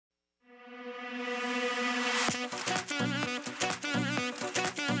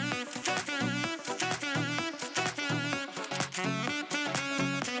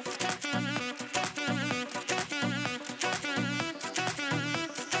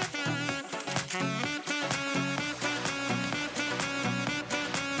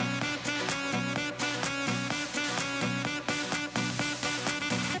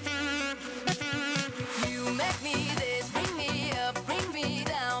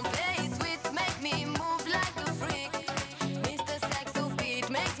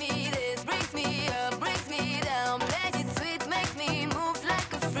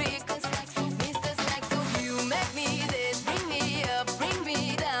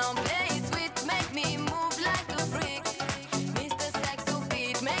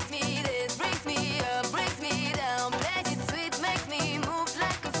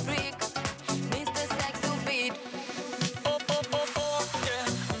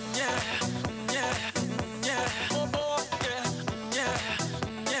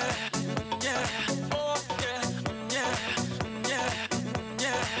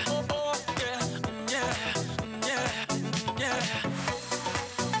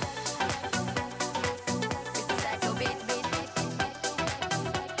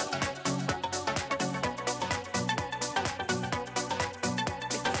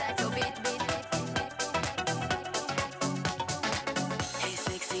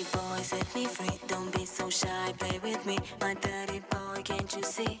shy, play with me. My dirty boy, can't you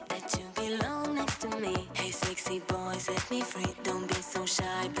see that you belong next to me? Hey, sexy boy, set me free. Don't be so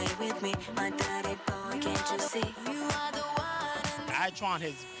shy, play with me. My dirty boy, can't you see? You are the one. Itron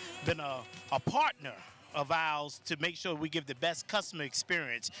has been a partner of ours to make sure we give the best customer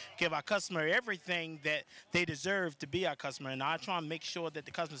experience, give our customer everything that they deserve to be our customer. And Itron makes sure that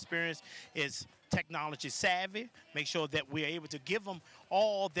the customer experience is technology savvy, make sure that we're able to give them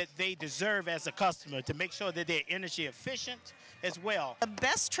all that they deserve as a customer, to make sure that they're energy efficient as well. The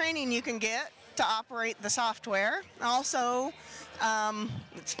best training you can get to operate the software. Also,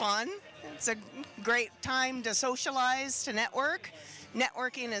 it's fun. It's a great time to socialize, to network.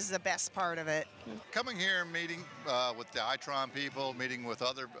 Networking is the best part of it. Coming here, meeting with the Itron people, meeting with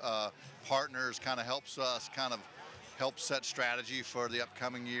other partners kind of helps us help set strategy for the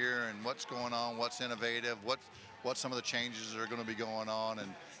upcoming year and what's going on, what's innovative, what some of the changes that are going to be going on,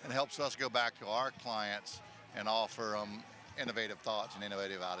 and helps us go back to our clients and offer them innovative thoughts and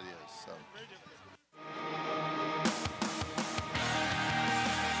innovative ideas. So.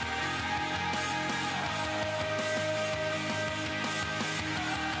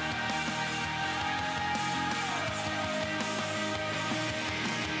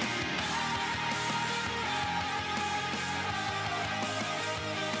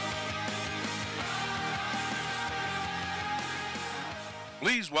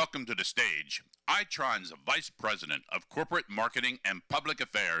 Please welcome to the stage Itron's Vice President of Corporate Marketing and Public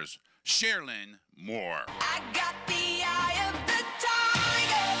Affairs, Sherilyn Moore. I got the eye of the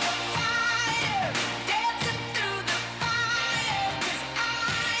tiger, the fighter, dancing through the fire, 'cause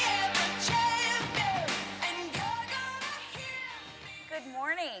I am a champion, and you're gonna hear me. Good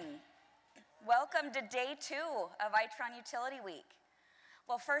morning. Welcome to day 2 of Itron Utility Week.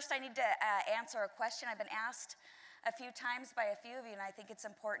 Well, first I need to answer a question I've been asked a few times by a few of you, and I think it's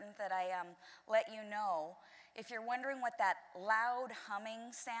important that I let you know. If you're wondering what that loud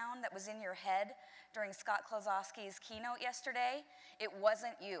humming sound that was in your head during Scott Klosowski's keynote yesterday, it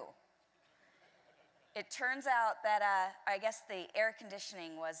wasn't you. It turns out that I guess the air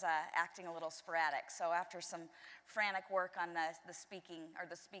conditioning was acting a little sporadic, so after some frantic work on the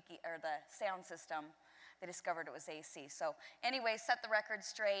sound system, they discovered it was AC. So anyway, set the record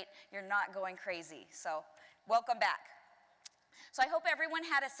straight. You're not going crazy. So welcome back. So I hope everyone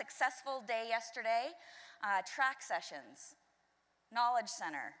had a successful day yesterday. Track sessions, knowledge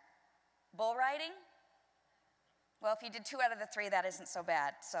center, bull riding. Well, if you did 2 out of the 3, that isn't so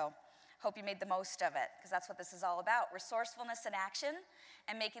bad. So hope you made the most of it, because that's what this is all about. Resourcefulness in action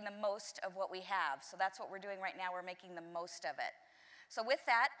and making the most of what we have. So that's what we're doing right now. We're making the most of it. So with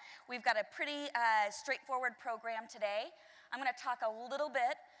that, we've got a pretty straightforward program today. I'm going to talk a little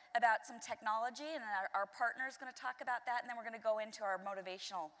bit about some technology, and then our partner is going to talk about that, and then we're going to go into our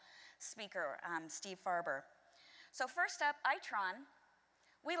motivational speaker, Steve Farber. So first up, Itron.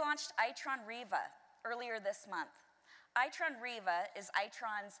 We launched Itron Riva earlier this month. Itron Riva is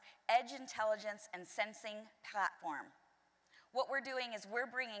Itron's edge intelligence and sensing platform. What we're doing is we're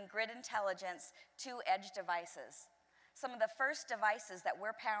bringing grid intelligence to edge devices. Some of the first devices that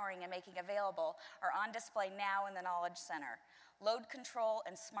we're powering and making available are on display now in the Knowledge Center. Load control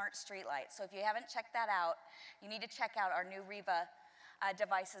and smart streetlights. So if you haven't checked that out, you need to check out our new Riva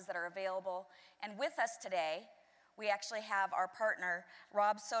devices that are available. And with us today, we actually have our partner,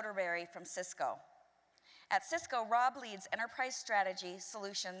 Rob Soderberry from Cisco. At Cisco, Rob leads enterprise strategy,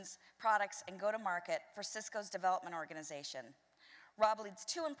 solutions, products, and go-to-market for Cisco's development organization. Rob leads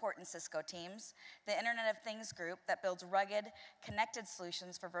 2 important Cisco teams, the Internet of Things group that builds rugged, connected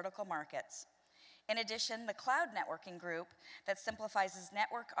solutions for vertical markets. In addition, the cloud networking group that simplifies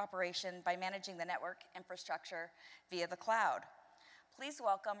network operation by managing the network infrastructure via the cloud. Please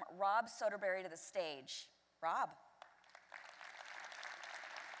welcome Rob Soderberry to the stage. Rob.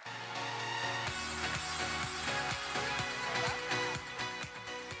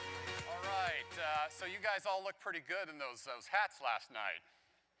 So you guys all look pretty good in those hats last night.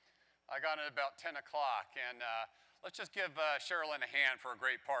 I got in about 10 o'clock, and let's just give Sherilyn a hand for a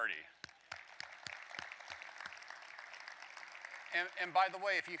great party. And by the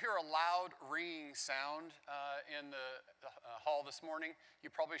way, if you hear a loud ringing sound in the hall this morning, you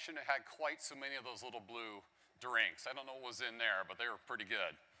probably shouldn't have had quite so many of those little blue drinks. I don't know what was in there, but they were pretty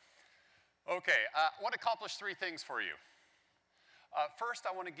good. Okay, I want to accomplish 3 things for you. First,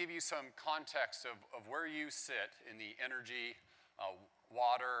 I want to give you some context of where you sit in the energy,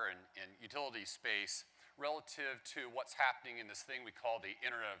 water, and utility space relative to what's happening in this thing we call the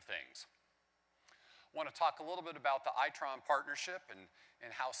Internet of Things. I want to talk a little bit about the Itron partnership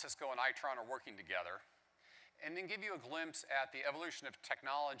and how Cisco and Itron are working together. and then give you a glimpse at the evolution of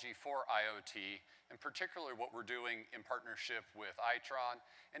technology for IoT, and particularly what we're doing in partnership with Itron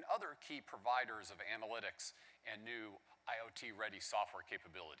and other key providers of analytics and new IoT-ready software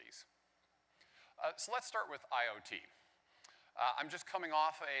capabilities. So let's start with IoT. I'm just coming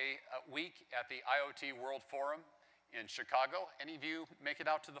off a week at the IoT World Forum in Chicago. Any of you make it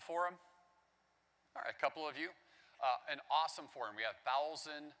out to the forum? All right, a couple of you. An awesome forum. We had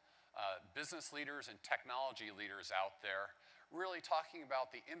 1,000 business leaders and technology leaders out there really talking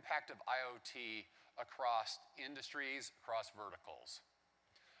about the impact of IoT across industries, across verticals.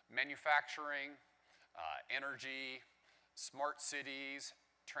 Manufacturing, energy, smart cities,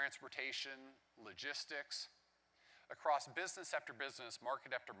 transportation, logistics. Across business after business,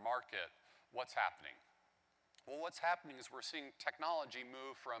 market after market, what's happening? Well, what's happening is we're seeing technology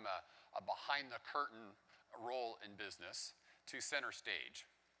move from a behind-the-curtain role in business to center stage.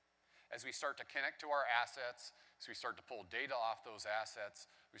 As we start to connect to our assets, as we start to pull data off those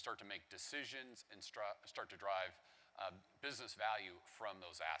assets, we start to make decisions and start to drive business value from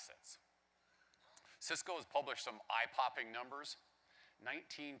those assets. Cisco has published some eye-popping numbers.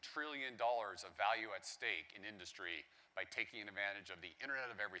 $19 trillion of value at stake in industry by taking advantage of the Internet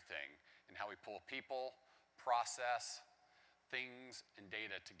of Everything and how we pull people, process, things, and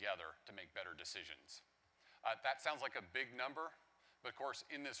data together to make better decisions. That sounds like a big number, but of course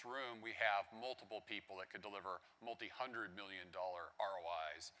in this room we have multiple people that could deliver multi-$100 million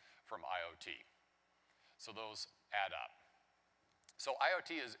ROIs from IoT. So those add up. So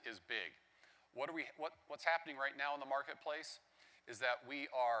IoT is big. What's happening right now in the marketplace is that we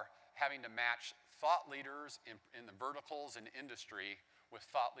are having to match thought leaders in the verticals and industry with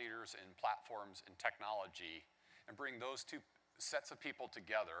thought leaders in platforms and technology and bring those two sets of people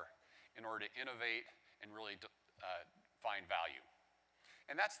together in order to innovate and really find value.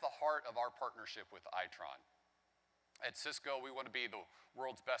 And that's the heart of our partnership with Itron. At Cisco, we want to be the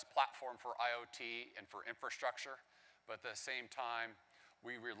world's best platform for IoT and for infrastructure, but at the same time,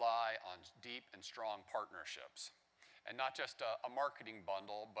 we rely on deep and strong partnerships. And not just a marketing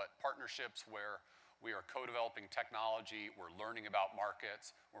bundle, but partnerships where we are co-developing technology, we're learning about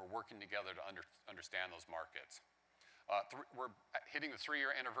markets, we're working together to understand those markets. We're hitting the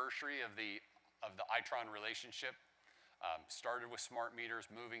 3-year anniversary of the Itron relationship. Started with smart meters,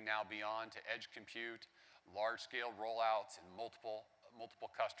 moving now beyond to edge compute, large-scale rollouts, and multiple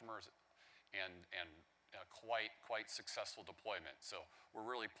customers, and quite successful deployment. So we're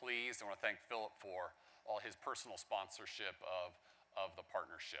really pleased. I want to thank Philip for all his personal sponsorship of the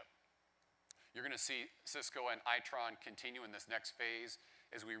partnership. You're going to see Cisco and Itron continue in this next phase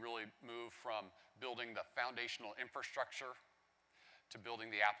as we really move from building the foundational infrastructure to building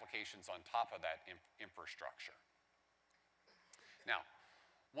the applications on top of that infrastructure. Now,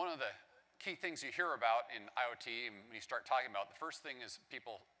 one of the key things you hear about in IoT, and when you start talking about, the first thing is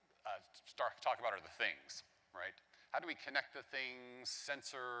people start to talk about are the things, right? How do we connect the things,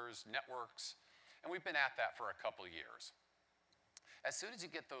 sensors, networks? And we've been at that for a couple of years. As soon as you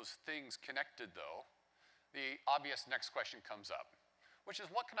get those things connected, though, the obvious next question comes up, which is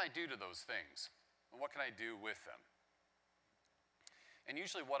what can I do to those things? And what can I do with them? And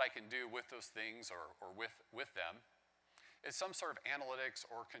usually what I can do with those things or with them is some sort of analytics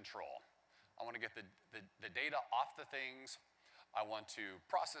or control. I want to get the data off the things. I want to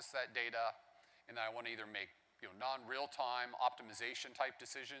process that data, and I want to either make non-real-time optimization type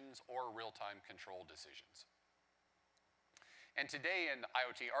decisions or real-time control decisions. And today in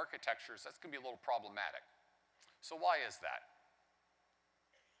IoT architectures, that's going to be a little problematic. So why is that?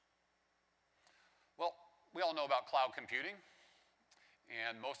 Well, we all know about cloud computing,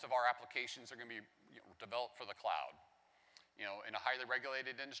 and most of our applications are going to be developed for the cloud. In a highly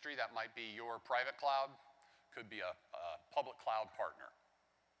regulated industry, that might be your private cloud, could be a public cloud partner.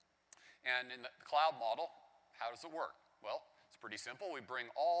 And in the cloud model, how does it work? Well, it's pretty simple. We bring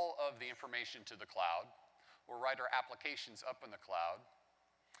all of the information to the cloud. We'll write our applications up in the cloud.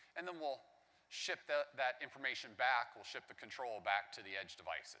 And then we'll ship that information back. We'll ship the control back to the edge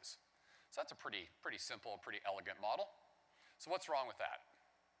devices. So that's a pretty simple, pretty elegant model. So what's wrong with that?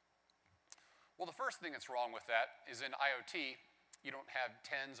 Well, the first thing that's wrong with that is in IoT, you don't have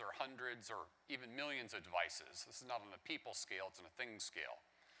tens or hundreds or even millions of devices. This is not on a people scale, it's on a thing scale.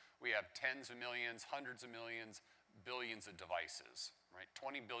 We have tens of millions, hundreds of millions, billions of devices, right?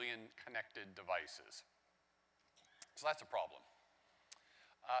 20 billion connected devices. So that's a problem.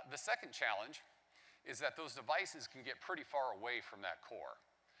 The second challenge is that those devices can get pretty far away from that core.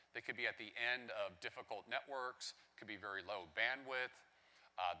 They could be at the end of difficult networks, could be very low bandwidth,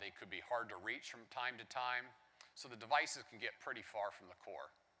 they could be hard to reach from time to time. So the devices can get pretty far from the core.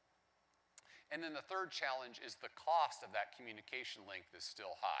 And then the third challenge is the cost of that communication length is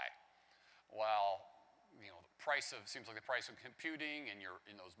still high. While seems like the price of computing and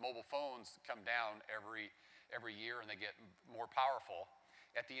those mobile phones come down every year and they get more powerful,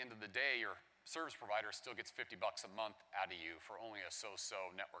 at the end of the day, your service provider still gets $50 a month out of you for only a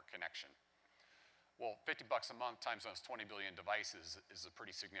so-so network connection. Well, $50 a month times those 20 billion devices is a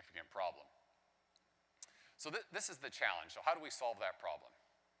pretty significant problem. So this is the challenge. So how do we solve that problem?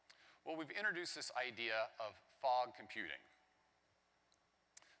 Well, we've introduced this idea of fog computing.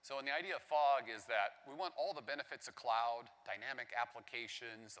 So the idea of fog is that we want all the benefits of cloud, dynamic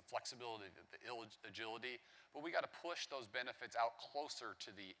applications, the flexibility, the agility, but we got to push those benefits out closer to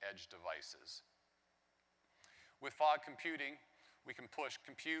the edge devices. With fog computing, we can push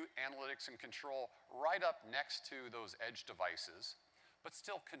compute, analytics, and control right up next to those edge devices, but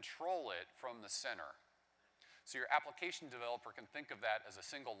still control it from the center. So your application developer can think of that as a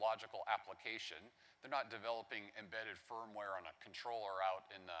single logical application. They're not developing embedded firmware on a controller out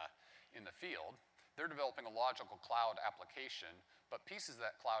in the field. They're developing a logical cloud application, but pieces of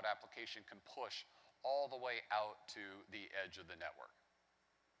that cloud application can push all the way out to the edge of the network.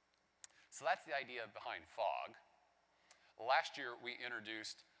 So that's the idea behind fog. Last year, we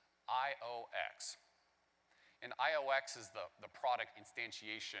introduced IOX. And IOX is the product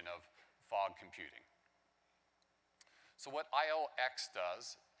instantiation of fog computing. So what IOX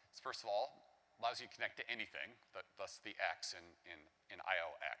does is, first of all, allows you to connect to anything, thus the X in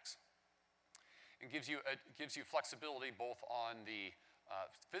IOX. It gives you flexibility both on the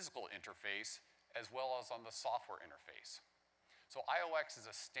physical interface as well as on the software interface. So IOX is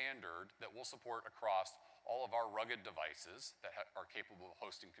a standard that we'll support across all of our rugged devices that are capable of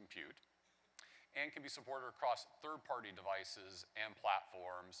hosting compute, and can be supported across third-party devices and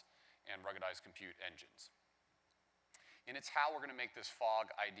platforms and ruggedized compute engines. And it's how we're going to make this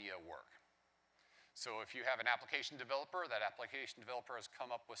fog idea work. So if you have an application developer, that application developer has come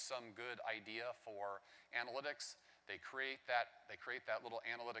up with some good idea for analytics. They create that little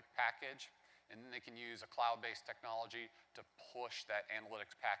analytic package, and then they can use a cloud-based technology to push that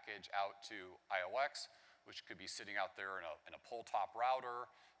analytics package out to IOX, which could be sitting out there in a pull-top router.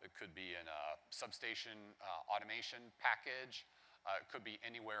 It could be in a substation automation package. It could be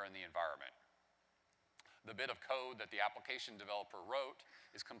anywhere in the environment. The bit of code that the application developer wrote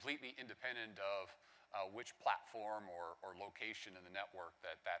is completely independent of which platform or location in the network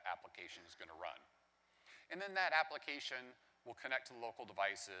that application is going to run. And then that application will connect to the local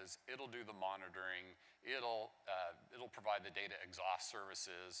devices. It'll do the monitoring. It'll provide the data exhaust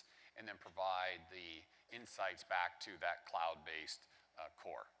services, and then provide the insights back to that cloud-based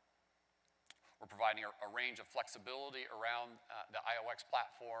core. We're providing a range of flexibility around the IOX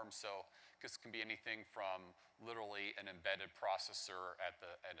platform, so this can be anything from literally an embedded processor at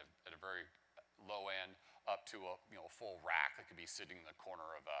a very low end up to a full rack that could be sitting in the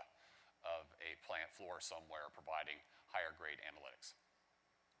corner of a plant floor somewhere, providing higher grade analytics.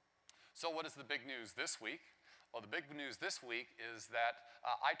 So what is the big news this week? Well, the big news this week is that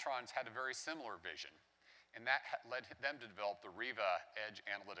Itron's had a very similar vision, and that led them to develop the Riva Edge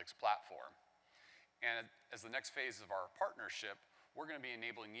Analytics platform. And as the next phase of our partnership, we're going to be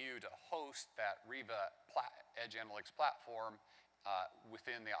enabling you to host that Riva Edge Analytics platform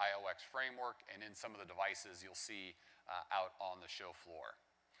within the IOX framework and in some of the devices you'll see out on the show floor.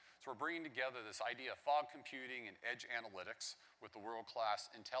 So we're bringing together this idea of fog computing and edge analytics with the world-class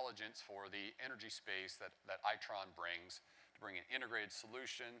intelligence for the energy space that Itron brings to bring an integrated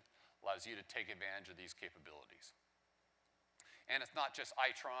solution, allows you to take advantage of these capabilities. And it's not just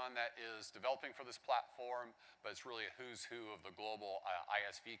Itron that is developing for this platform, but it's really a who's who of the global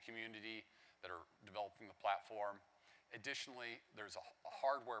ISV community that are developing the platform. Additionally, there's a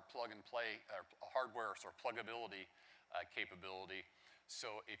hardware plug and play, a hardware sort of pluggability capability.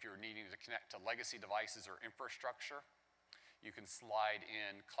 So if you're needing to connect to legacy devices or infrastructure, you can slide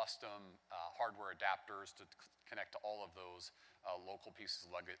in custom hardware adapters to connect to all of those local pieces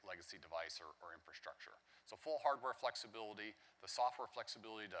of legacy device or infrastructure. So full hardware flexibility, the software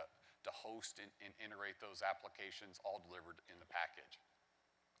flexibility to host and integrate those applications, all delivered in the package.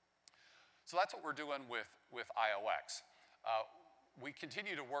 So that's what we're doing with IOX. We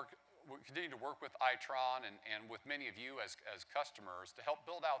continue to work with Itron and with many of you as customers to help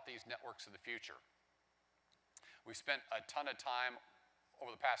build out these networks of the future. We've spent a ton of time over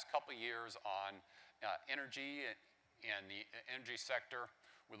the past couple of years on energy and the energy sector.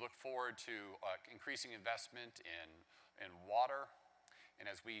 We look forward to increasing investment in water. And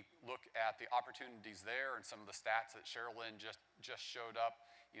as we look at the opportunities there and some of the stats that Sherilyn just showed up,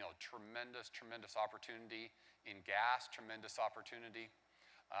 tremendous opportunity in gas, tremendous opportunity.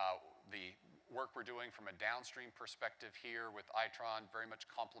 The work we're doing from a downstream perspective here with Itron, very much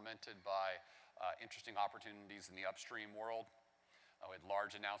complemented by interesting opportunities in the upstream world. We had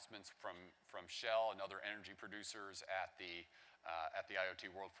large announcements from Shell and other energy producers at the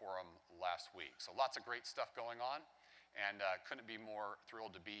IoT World Forum last week. So lots of great stuff going on, and couldn't be more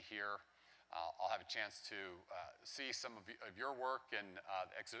thrilled to be here. I'll have a chance to see some of your work and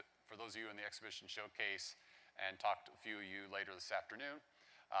for those of you in the exhibition showcase, and talk to a few of you later this afternoon.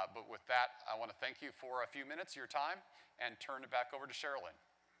 But with that, I want to thank you for a few minutes of your time and turn it back over to Sherilyn.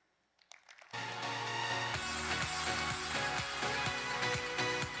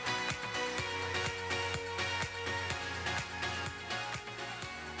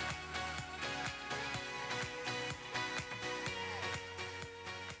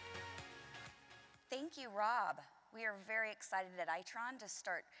 Thank you, Rob. We are very excited at Itron to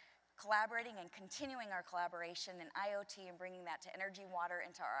start collaborating and continuing our collaboration in IoT and bringing that to energy, water,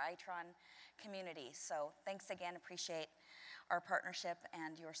 into our Itron community. So thanks again, appreciate our partnership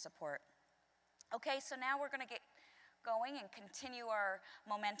and your support. Okay, so now we're gonna get going and continue our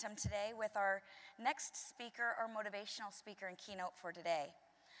momentum today with our next speaker, our motivational speaker and keynote for today.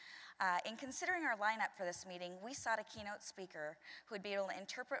 In considering our lineup for this meeting, we sought a keynote speaker who would be able to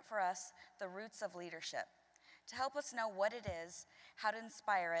interpret for us the roots of leadership, to help us know what it is, how to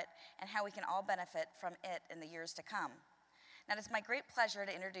inspire it, and how we can all benefit from it in the years to come. Now, it is my great pleasure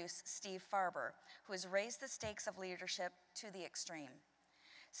to introduce Steve Farber, who has raised the stakes of leadership to the extreme.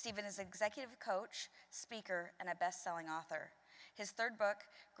 Stephen is an executive coach, speaker, and a best-selling author. His third book,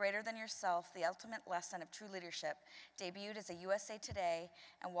 Greater Than Yourself, The Ultimate Lesson of True Leadership, debuted as a USA Today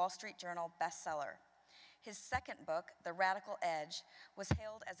and Wall Street Journal bestseller. His second book, The Radical Edge, was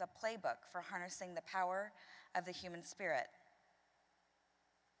hailed as a playbook for harnessing the power of the human spirit.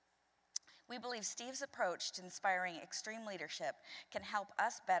 We believe Steve's approach to inspiring extreme leadership can help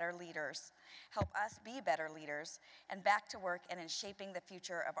us be better leaders, and back to work and in shaping the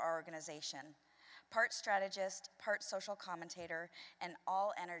future of our organization. Part strategist, part social commentator, and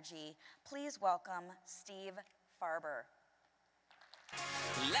all energy, please welcome Steve Farber.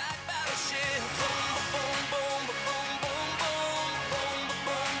 Like battleship, boom, boom, boom, boom, boom, boom,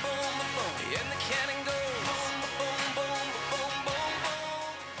 boom, boom, boom, boom, and the cannon goes boom, boom, boom, boom, boom,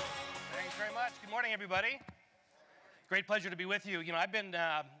 boom. Thanks very much. Good morning, everybody. Great pleasure to be with you. You know, I've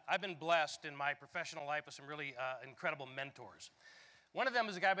been blessed in my professional life with some really incredible mentors. One of them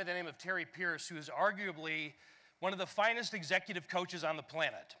is a guy by the name of Terry Pierce, who is arguably one of the finest executive coaches on the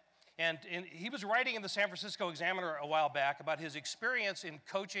planet. And he was writing in the San Francisco Examiner a while back about his experience in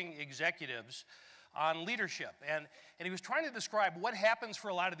coaching executives on leadership. And he was trying to describe what happens for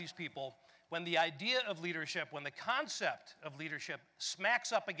a lot of these people when the idea of leadership, when the concept of leadership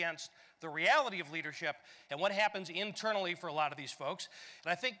smacks up against the reality of leadership, and what happens internally for a lot of these folks.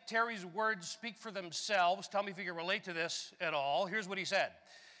 And I think Terry's words speak for themselves. Tell me if you can relate to this at all. Here's what he said.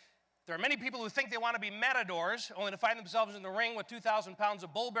 There are many people who think they want to be matadors, only to find themselves in the ring with 2,000 pounds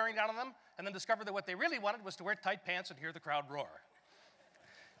of bull bearing down on them, and then discover that what they really wanted was to wear tight pants and hear the crowd roar.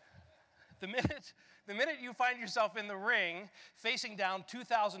 The minute you find yourself in the ring facing down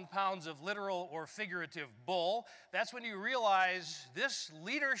 2,000 pounds of literal or figurative bull, that's when you realize this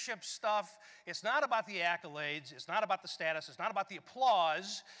leadership stuff, it's not about the accolades, it's not about the status, it's not about the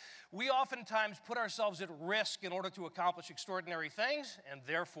applause. We oftentimes put ourselves at risk in order to accomplish extraordinary things, and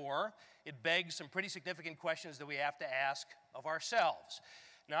therefore, it begs some pretty significant questions that we have to ask of ourselves.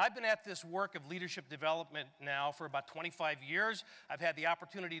 Now, I've been at this work of leadership development now for about 25 years. I've had the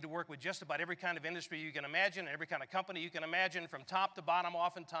opportunity to work with just about every kind of industry you can imagine, and every kind of company you can imagine, from top to bottom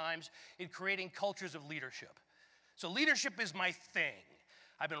oftentimes, in creating cultures of leadership. So leadership is my thing.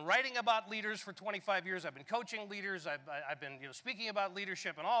 I've been writing about leaders for 25 years. I've been coaching leaders. I've been speaking about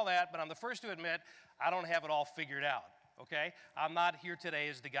leadership and all that, but I'm the first to admit I don't have it all figured out, okay? I'm not here today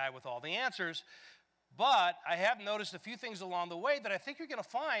as the guy with all the answers. But I have noticed a few things along the way that I think you're going to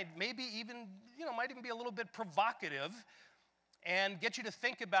find maybe even, might even be a little bit provocative and get you to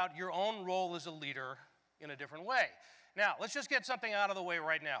think about your own role as a leader in a different way. Now, let's just get something out of the way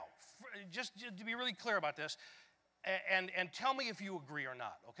right now. Just to be really clear about this, and tell me if you agree or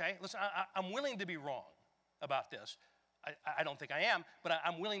not, okay? Listen, I'm willing to be wrong about this. I don't think I am, but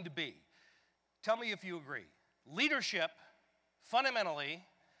I'm willing to be. Tell me if you agree. Leadership, fundamentally,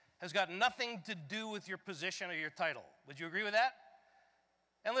 has got nothing to do with your position or your title. Would you agree with that?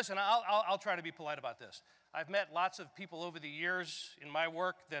 And listen, I'll try to be polite about this. I've met lots of people over the years in my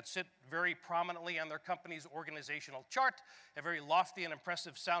work that sit very prominently on their company's organizational chart, have very lofty and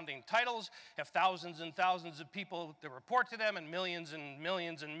impressive sounding titles, have thousands and thousands of people that report to them, and millions and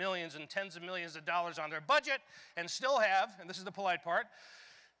millions and millions and tens of millions of dollars on their budget, and still have, and this is the polite part,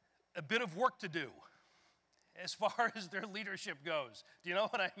 a bit of work to do as far as their leadership goes. Do you know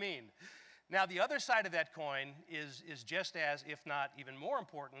what I mean? Now, the other side of that coin is just as, if not even more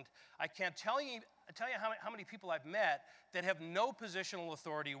important. I can't tell you how many people I've met that have no positional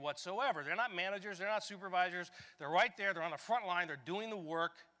authority whatsoever. They're not managers, they're not supervisors, they're right there, they're on the front line, they're doing the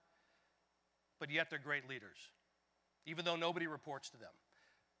work, but yet they're great leaders, even though nobody reports to them.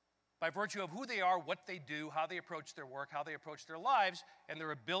 By virtue of who they are, what they do, how they approach their work, how they approach their lives, and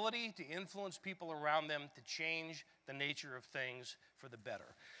their ability to influence people around them to change the nature of things for the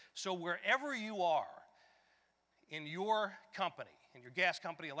better. So wherever you are in your company, in your gas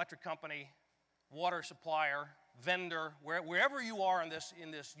company, electric company, water supplier, vendor, wherever you are in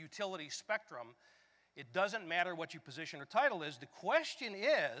this utility spectrum, it doesn't matter what your position or title is. The question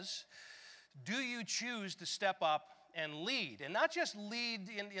is, do you choose to step up and lead? And not just lead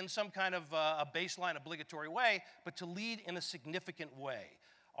in some kind of a baseline obligatory way, but to lead in a significant way.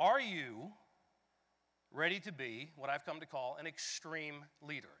 Are you ready to be what I've come to call an extreme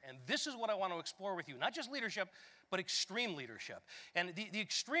leader? And this is what I want to explore with you. Not just leadership, but extreme leadership. And the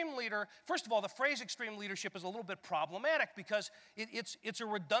extreme leader, first of all, the phrase extreme leadership is a little bit problematic because it's a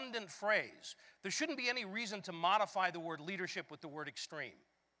redundant phrase. There shouldn't be any reason to modify the word leadership with the word extreme.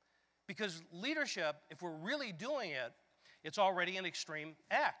 Because leadership, if we're really doing it, it's already an extreme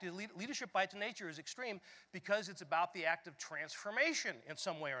act. Leadership by its nature is extreme because it's about the act of transformation in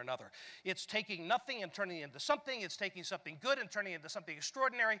some way or another. It's taking nothing and turning it into something. It's taking something good and turning it into something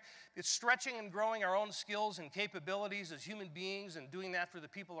extraordinary. It's stretching and growing our own skills and capabilities as human beings and doing that for the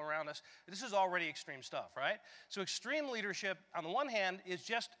people around us. This is already extreme stuff, right? So extreme leadership, on the one hand, is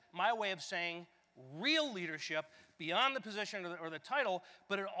just my way of saying real leadership beyond the position or the title,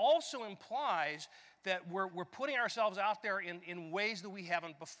 but it also implies that we're putting ourselves out there in ways that we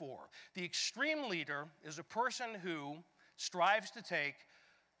haven't before. The extreme leader is a person who strives to take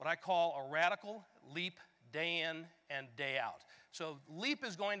what I call a radical leap day in and day out. So LEAP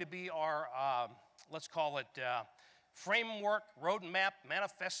is going to be our, let's call it framework, roadmap,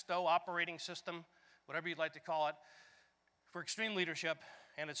 manifesto, operating system, whatever you'd like to call it, for extreme leadership,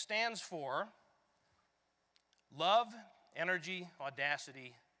 and it stands for love, energy,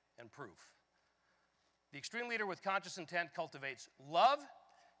 audacity, and proof. The extreme leader with conscious intent cultivates love,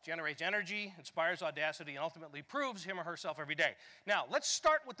 generates energy, inspires audacity, and ultimately proves him or herself every day. Now, let's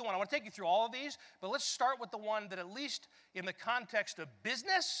start with the one. I want to take you through all of these, but let's start with the one that, at least in the context of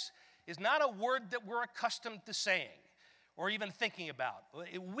business, is not a word that we're accustomed to saying or even thinking about.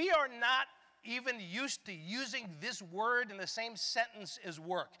 We are not even used to using this word in the same sentence as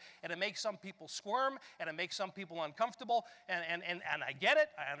work. And it makes some people squirm, and it makes some people uncomfortable, and I get it,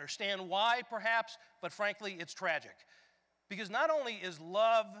 I understand why perhaps, but frankly, it's tragic. Because not only is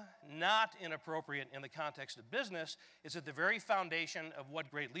love not inappropriate in the context of business, it's at the very foundation of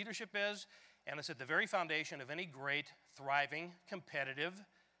what great leadership is, and it's at the very foundation of any great, thriving, competitive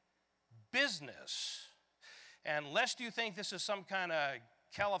business. And lest you think this is some kind of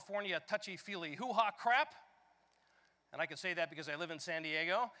California touchy-feely hoo-ha crap, and I can say that because I live in San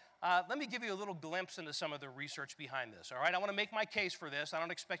Diego, let me give you a little glimpse into some of the research behind this, all right? I want to make my case for this. I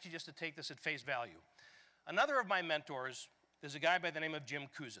don't expect you just to take this at face value. Another of my mentors is a guy by the name of Jim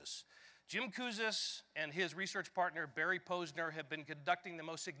Kouzes. Jim Kouzes and his research partner, Barry Posner, have been conducting the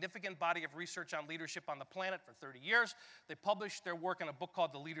most significant body of research on leadership on the planet for 30 years. They published their work in a book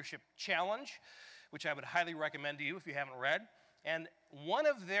called The Leadership Challenge, which I would highly recommend to you if you haven't read. And one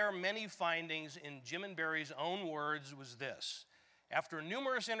of their many findings, in Jim and Barry's own words, was this. After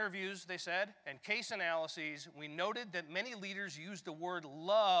numerous interviews, they said, and case analyses, we noted that many leaders use the word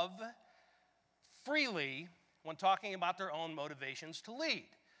love freely when talking about their own motivations to lead.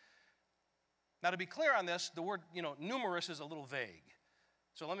 Now, to be clear on this, the word, numerous is a little vague.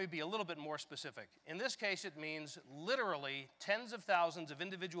 So let me be a little bit more specific. In this case, it means literally tens of thousands of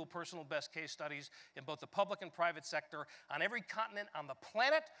individual personal best case studies in both the public and private sector on every continent on the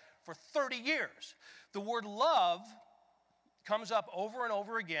planet for 30 years. The word love comes up over and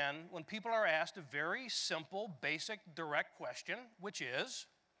over again when people are asked a very simple, basic, direct question, which is,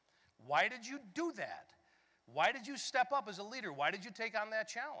 why did you do that? Why did you step up as a leader? Why did you take on that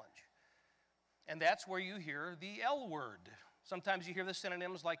challenge? And that's where you hear the L word. Sometimes you hear the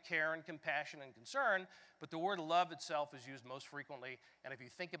synonyms like care and compassion and concern, but the word love itself is used most frequently. And if you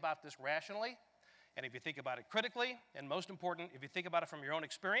think about this rationally, and if you think about it critically, and most important, if you think about it from your own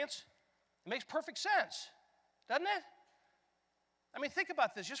experience, it makes perfect sense, doesn't it? I mean, think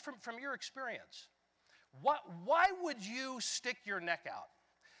about this just from your experience. Why would you stick your neck out?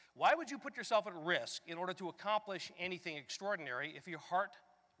 Why would you put yourself at risk in order to accomplish anything extraordinary if your heart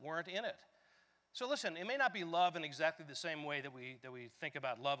weren't in it? So listen, it may not be love in exactly the same way that we think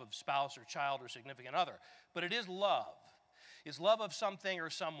about love of spouse or child or significant other, but it is love. It's love of something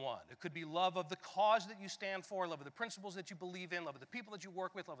or someone. It could be love of the cause that you stand for, love of the principles that you believe in, love of the people that you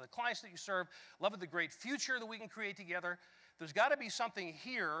work with, love of the clients that you serve, love of the great future that we can create together. There's got to be something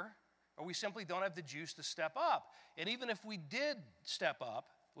here, or we simply don't have the juice to step up. And even if we did step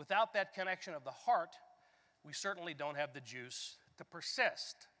up, without that connection of the heart, we certainly don't have the juice to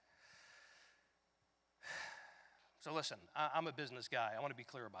persist. So listen, I'm a business guy. I want to be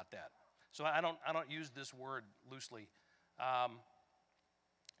clear about that. So I don't use this word loosely.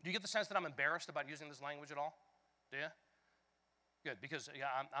 Do you get the sense that I'm embarrassed about using this language at all? Do you? Good, because yeah,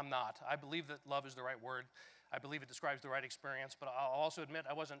 I'm not. I believe that love is the right word. I believe it describes the right experience, but I'll also admit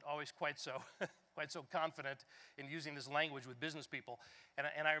I wasn't always quite so confident in using this language with business people.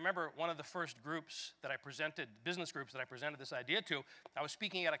 And I remember one of the first groups that I presented, business groups that I presented this idea to, I was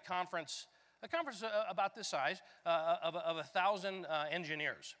speaking at a conference about this size, of 1,000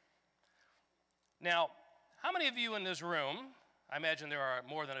 engineers. Now, how many of you in this room, I imagine there are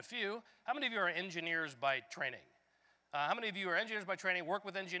more than a few, how many of you are engineers by training? How many of you are engineers by training, work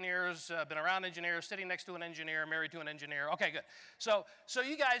with engineers, been around engineers, sitting next to an engineer, married to an engineer? Okay, good. So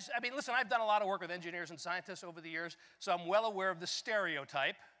you guys, I mean, listen, I've done a lot of work with engineers and scientists over the years, so I'm well aware of the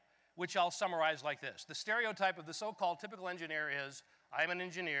stereotype, which I'll summarize like this. The stereotype of the so-called typical engineer is, I'm an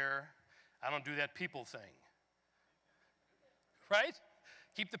engineer, I don't do that people thing. Right?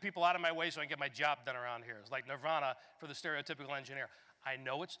 Keep the people out of my way so I can get my job done around here. It's like nirvana for the stereotypical engineer. I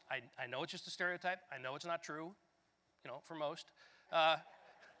know it's just a stereotype. I know it's not true, for most.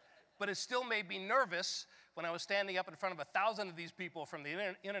 But it still made me nervous when I was standing up in front of 1,000 of these people from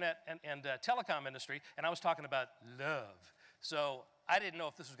the internet and telecom industry, and I was talking about love. So I didn't know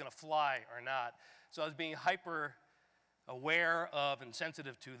if this was going to fly or not. So I was being hyper aware of and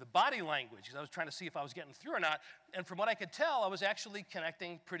sensitive to the body language because I was trying to see if I was getting through or not. And from what I could tell, I was actually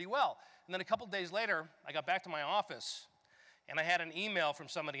connecting pretty well. And then a couple days later, I got back to my office, and I had an email from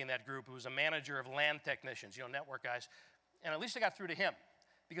somebody in that group who was a manager of LAN technicians, network guys. And at least I got through to him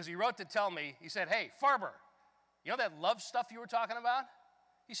because he wrote to tell me, he said, hey, Farber, you know that love stuff you were talking about?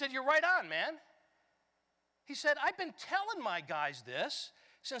 He said, you're right on, man. He said, I've been telling my guys this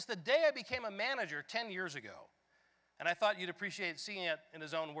since the day I became a manager 10 years ago. And I thought you'd appreciate seeing it in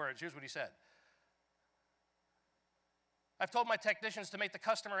his own words. Here's what he said. I've told my technicians to make the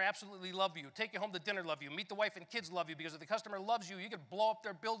customer absolutely love you, take you home to dinner, love you, meet the wife and kids, love you, because if the customer loves you, you can blow up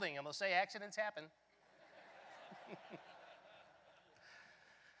their building, and they'll say accidents happen.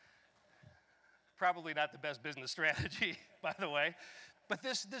 Probably not the best business strategy, by the way. But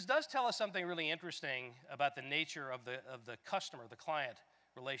this does tell us something really interesting about the nature of the customer, the client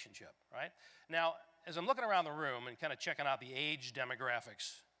relationship, right? Now, as I'm looking around the room and kind of checking out the age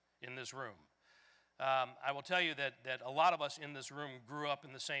demographics in this room, I will tell you that a lot of us in this room grew up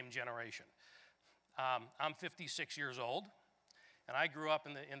in the same generation. I'm 56 years old, and I grew up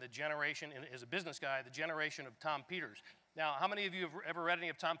in the generation, as a business guy, the generation of Tom Peters. Now, how many of you have ever read any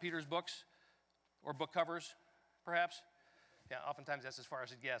of Tom Peters' books or book covers, perhaps? Yeah, oftentimes that's as far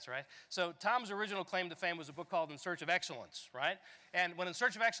as it gets, right? So Tom's original claim to fame was a book called In Search of Excellence, right? And when In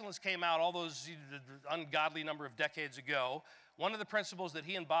Search of Excellence came out all those ungodly number of decades ago, one of the principles that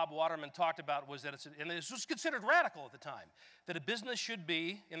he and Bob Waterman talked about was that and this was considered radical at the time, that a business should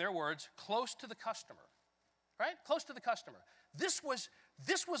be, in their words, close to the customer, right? Close to the customer. This was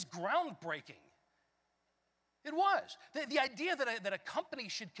groundbreaking. It was. The idea that a company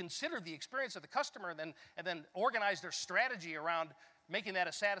should consider the experience of the customer and then organize their strategy around making that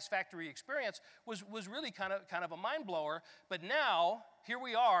a satisfactory experience was really kind of a mind blower. But now, here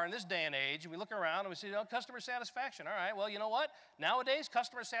we are in this day and age, and we look around and we say, customer satisfaction. All right, well, you know what? Nowadays,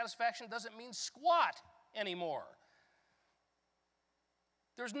 customer satisfaction doesn't mean squat anymore.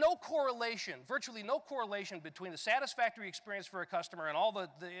 There's no correlation, virtually no correlation between the satisfactory experience for a customer and all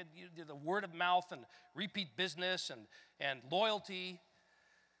the word of mouth and repeat business and loyalty.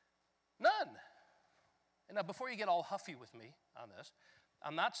 None. And now, before you get all huffy with me on this,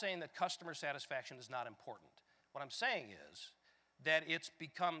 I'm not saying that customer satisfaction is not important. What I'm saying is that it's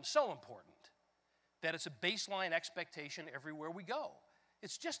become so important that it's a baseline expectation everywhere we go.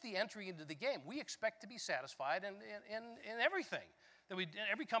 It's just the entry into the game. We expect to be satisfied in everything.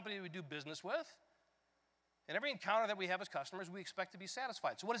 Every company that we do business with, and every encounter that we have as customers, we expect to be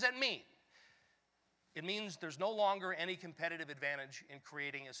satisfied. So what does that mean? It means there's no longer any competitive advantage in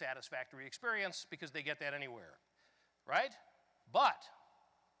creating a satisfactory experience because they get that anywhere, right? But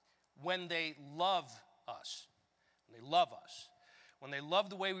when they love us, when they love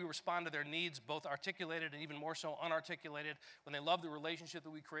the way we respond to their needs, both articulated and even more so unarticulated, when they love the relationship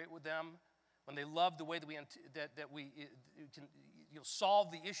that we create with them, when they love the way that we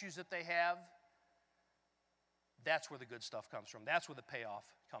solve the issues that they have, that's where the good stuff comes from. That's where the payoff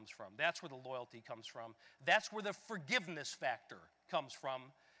comes from. That's where the loyalty comes from. That's where the forgiveness factor comes from,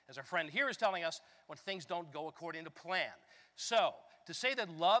 as our friend here is telling us, when things don't go according to plan. So, to say that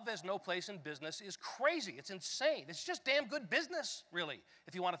love has no place in business is crazy. It's insane. It's just damn good business, really,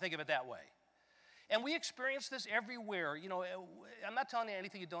 if you want to think of it that way. And we experience this everywhere. You know, I'm not telling you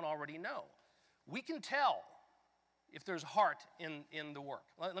anything you don't already know. We can tell if there's heart in the work.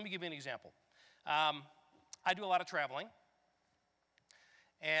 Let me give you an example. I do a lot of traveling,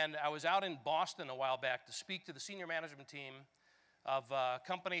 and I was out in Boston a while back to speak to the senior management team of a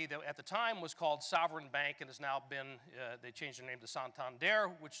company that at the time was called Sovereign Bank and has now been, they changed their name to Santander,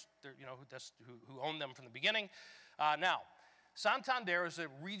 which, that's who owned them from the beginning. Now, Santander is a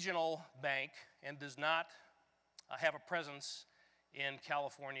regional bank and does not have a presence in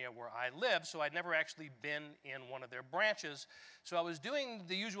California where I live, so I'd never actually been in one of their branches. So I was doing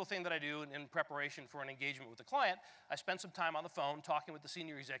the usual thing that I do in preparation for an engagement with a client. I spent some time on the phone talking with the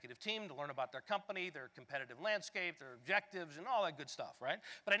senior executive team to learn about their company, their competitive landscape, their objectives, and all that good stuff, right?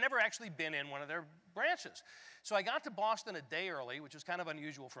 But I'd never actually been in one of their branches. So I got to Boston a day early, which was kind of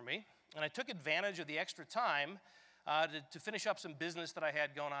unusual for me, and I took advantage of the extra time to finish up some business that I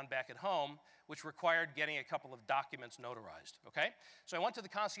had going on back at home, which required getting a couple of documents notarized, okay? So I went to the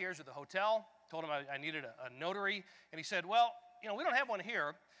concierge of the hotel, told him I needed a notary, and he said, well, you know, we don't have one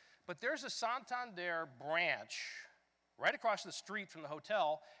here, but there's a Santander branch right across the street from the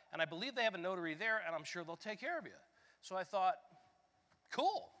hotel, and I believe they have a notary there, and I'm sure they'll take care of you. So I thought,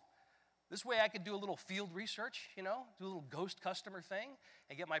 cool. This way I could do a little field research, you know, do a little ghost customer thing,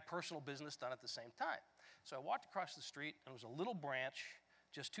 and get my personal business done at the same time. So I walked across the street, and it was a little branch,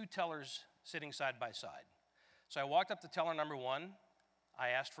 just two tellers sitting side by side. So I walked up to teller number 1. I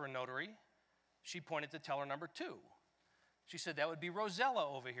asked for a notary. She pointed to teller number 2. She said, that would be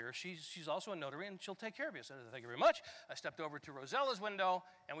Rosella over here. She's also a notary, and she'll take care of you. I said, thank you very much. I stepped over to Rosella's window,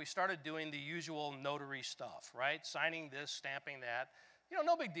 and we started doing the usual notary stuff, right? Signing this, stamping that. You know,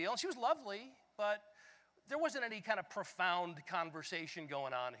 no big deal. She was lovely, but there wasn't any kind of profound conversation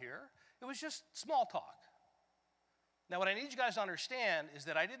going on here. It was just small talk. Now, what I need you guys to understand is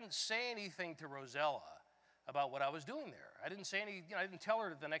that I didn't say anything to Rosella about what I was doing there. I didn't say I didn't tell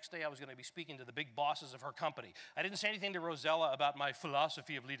her the next day I was going to be speaking to the big bosses of her company. I didn't say anything to Rosella about my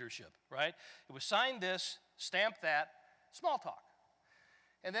philosophy of leadership, right? It was sign this, stamp that, small talk.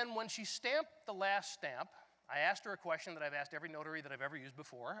 And then when she stamped the last stamp, I asked her a question that I've asked every notary that I've ever used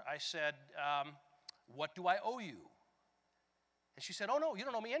before. I said, what do I owe you? And she said, oh, no, you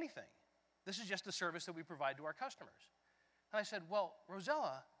don't owe me anything. This is just a service that we provide to our customers. And I said, well,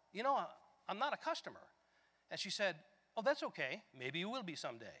 Rosella, you know, I'm not a customer. And she said, oh, that's okay. Maybe you will be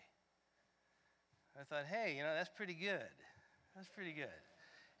someday. I thought, hey, you know, that's pretty good. That's pretty good.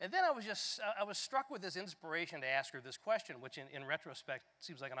 And then I was struck with this inspiration to ask her this question, which in retrospect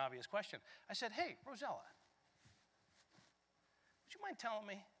seems like an obvious question. I said, hey, Rosella, would you mind telling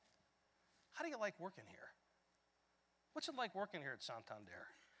me, how do you like working here? What's it like working here at Santander?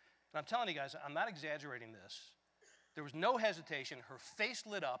 And I'm telling you guys, I'm not exaggerating this. There was no hesitation. Her face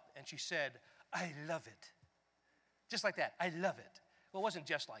lit up, and she said, I love it. Just like that, I love it. Well, it wasn't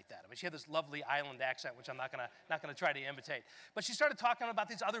just like that. I mean, she had this lovely island accent, which I'm not gonna try to imitate. But she started talking about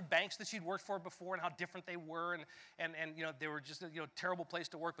these other banks that she'd worked for before and how different they were, and you know, they were just a terrible place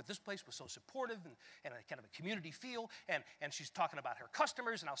to work. But this place was so supportive and a kind of a community feel. And she's talking about her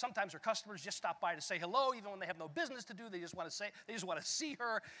customers and how sometimes her customers just stop by to say hello, even when they have no business to do. They just want to see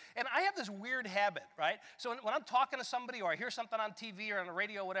her. And I have this weird habit, right? So when I'm talking to somebody or I hear something on TV or on the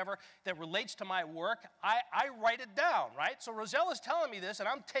radio or whatever that relates to my work, I write it down, right? So Rosella's telling me this, and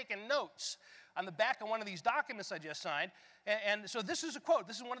I'm taking notes on the back of one of these documents I just signed. And so this is a quote.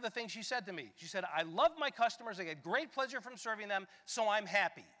 This is one of the things she said to me. She said, I love my customers. I get great pleasure from serving them, so I'm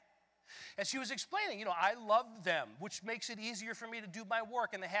happy. And she was explaining, you know, I love them, which makes it easier for me to do my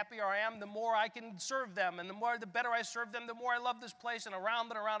work. And the happier I am, the more I can serve them. And the better I serve them, the more I love this place. And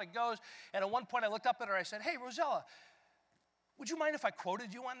around it goes. And at one point I looked up at her. I said, hey, Rosella, would you mind if I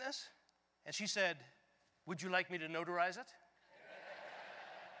quoted you on this? And she said, would you like me to notarize it?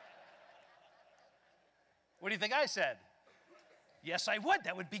 What do you think I said? Yes, I would.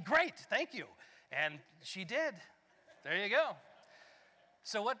 That would be great. Thank you. And she did. There you go.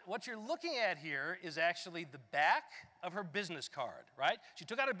 So what you're looking at here is actually the back of her business card, right? She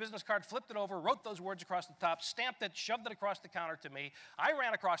took out her business card, flipped it over, wrote those words across the top, stamped it, shoved it across the counter to me. I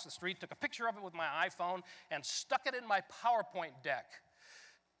ran across the street, took a picture of it with my iPhone, and stuck it in my PowerPoint deck.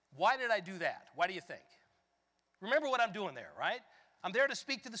 Why did I do that? Why do you think? Remember what I'm doing there, right? I'm there to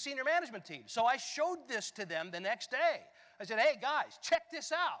speak to the senior management team. So I showed this to them the next day. I said, hey guys, check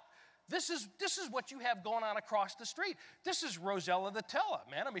this out. This is what you have going on across the street. This is Rosella the Tella,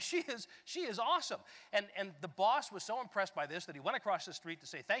 man. I mean, she is awesome. And the boss was so impressed by this that he went across the street to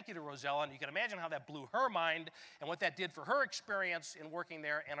say thank you to Rosella, and you can imagine how that blew her mind and what that did for her experience in working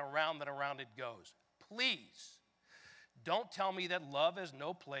there, and around it goes. Please, don't tell me that love has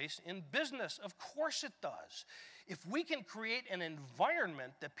no place in business. Of course it does. If we can create an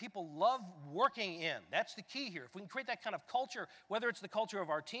environment that people love working in, that's the key here. If we can create that kind of culture, whether it's the culture of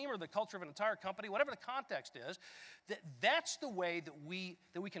our team or the culture of an entire company, whatever the context is, that's the way that we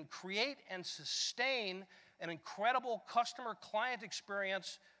can create and sustain an incredible customer-client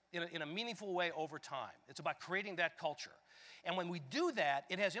experience in a meaningful way over time. It's about creating that culture. And when we do that,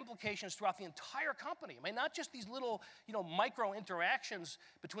 it has implications throughout the entire company. I mean, not just these little, micro interactions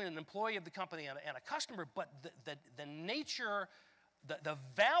between an employee of the company and a customer, but the nature, the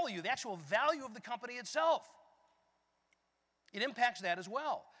value, the actual value of the company itself. It impacts that as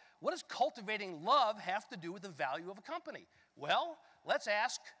well. What does cultivating love have to do with the value of a company? Well, let's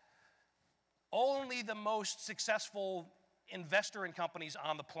ask only the most successful investor in companies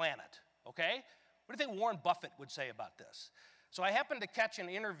on the planet, okay? What do you think Warren Buffett would say about this? So I happened to catch an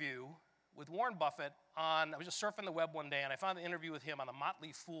interview with Warren Buffett I was just surfing the web one day, and I found an interview with him on the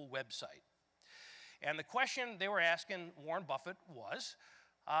Motley Fool website. And the question they were asking Warren Buffett was,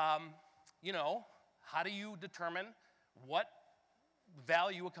 how do you determine what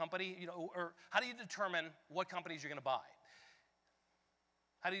value a company, or how do you determine what companies you're going to buy?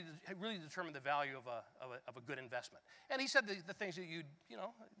 How do you really determine the value of a good investment? And he said the things that you'd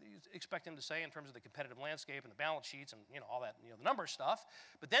expect him to say in terms of the competitive landscape and the balance sheets and all that, the number stuff.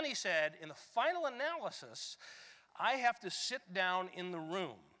 But then he said, in the final analysis, I have to sit down in the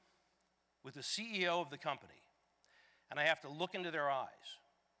room with the CEO of the company, and I have to look into their eyes.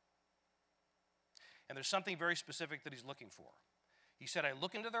 And there's something very specific that he's looking for. He said, I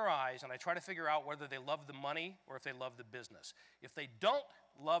look into their eyes and I try to figure out whether they love the money or if they love the business. If they don't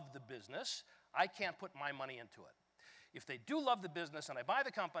love the business, I can't put my money into it. If they do love the business and I buy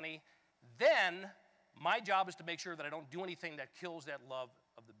the company, then my job is to make sure that I don't do anything that kills that love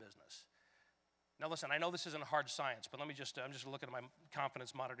of the business. Now listen, I know this isn't hard science, but I'm just looking at my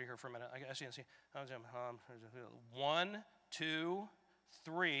confidence monitor here for a minute. I see. 1, 2,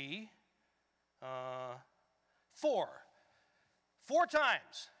 3, 4. 4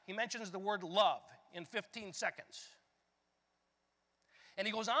 times he mentions the word love in 15 seconds. And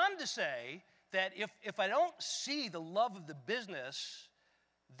he goes on to say that if I don't see the love of the business,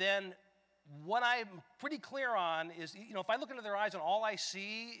 then what I'm pretty clear on is, if I look into their eyes and all I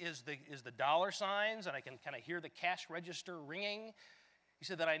see is the dollar signs and I can kind of hear the cash register ringing, he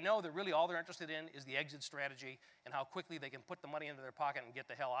said that I know that really all they're interested in is the exit strategy and how quickly they can put the money into their pocket and get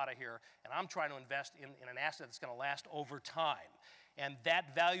the hell out of here. And I'm trying to invest in an asset that's going to last over time. And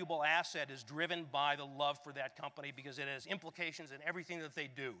that valuable asset is driven by the love for that company because it has implications in everything that they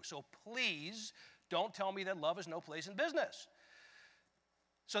do. So please don't tell me that love has no place in business.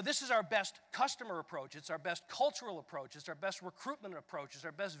 So this is our best customer approach. It's our best cultural approach. It's our best recruitment approach. It's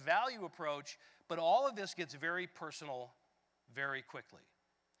our best value approach. But all of this gets very personal very quickly.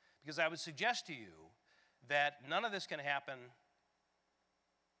 Because I would suggest to you that none of this can happen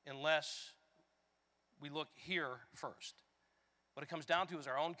unless we look here first. What it comes down to is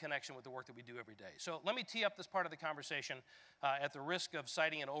our own connection with the work that we do every day. So let me tee up this part of the conversation at the risk of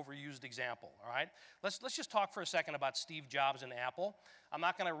citing an overused example, all right? Let's just talk for a second about Steve Jobs and Apple. I'm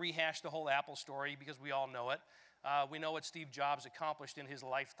not going to rehash the whole Apple story because we all know it. We know what Steve Jobs accomplished in his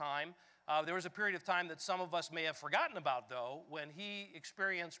lifetime. There was a period of time that some of us may have forgotten about, though, when he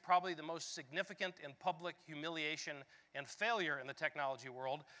experienced probably the most significant and public humiliation and failure in the technology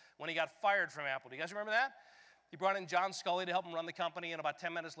world when he got fired from Apple. Do you guys remember that? He brought in John Scully to help him run the company, and about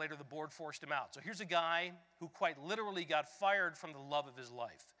 10 minutes later, the board forced him out. So here's a guy who quite literally got fired from the love of his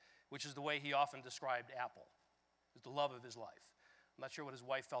life, which is the way he often described Apple, is the love of his life. I'm not sure what his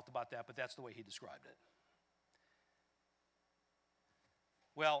wife felt about that, but that's the way he described it.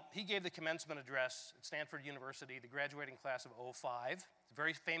 Well, he gave the commencement address at Stanford University, the graduating class of '05. It's a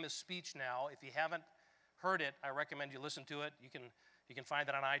very famous speech now. If you haven't heard it, I recommend you listen to it. You can find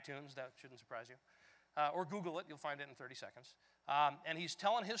it on iTunes. That shouldn't surprise you. Or Google it. You'll find it in 30 seconds. And he's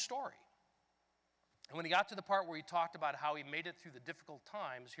telling his story. And when he got to the part where he talked about how he made it through the difficult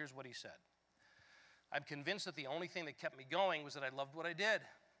times, here's what he said. I'm convinced that the only thing that kept me going was that I loved what I did.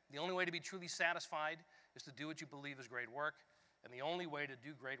 The only way to be truly satisfied is to do what you believe is great work. And the only way to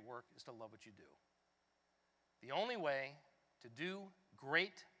do great work is to love what you do. The only way to do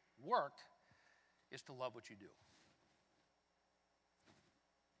great work is to love what you do.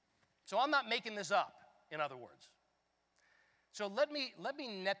 So I'm not making this up, in other words. So let me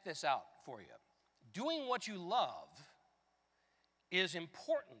net this out for you. Doing what you love is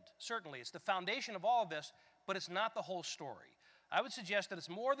important, certainly. It's the foundation of all of this, but it's not the whole story. I would suggest that it's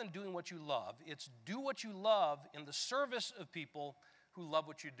more than doing what you love. It's do what you love in the service of people who love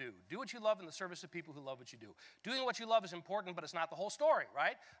what you do. Do what you love in the service of people who love what you do. Doing what you love is important, but it's not the whole story,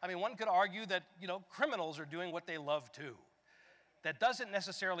 right? I mean, one could argue that, criminals are doing what they love too. That doesn't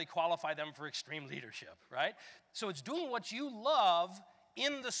necessarily qualify them for extreme leadership, right? So it's doing what you love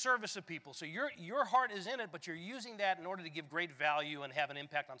in the service of people. So your heart is in it, but you're using that in order to give great value and have an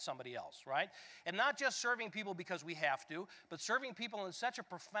impact on somebody else, right? And not just serving people because we have to, but serving people in such a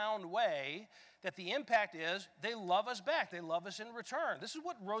profound way that the impact is they love us back. They love us in return. This is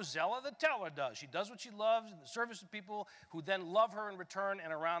what Rosella the teller does. She does what she loves in the service of people who then love her in return,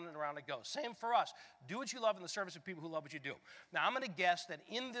 and around it goes. Same for us. Do what you love in the service of people who love what you do. Now, I'm going to guess that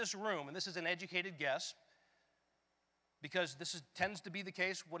in this room, and this is an educated guess, because this tends to be the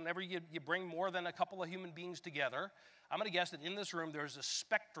case whenever you bring more than a couple of human beings together. I'm going to guess that in this room there's a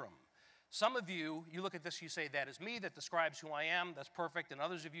spectrum. Some of you look at this, you say, that is me, that describes who I am, that's perfect, and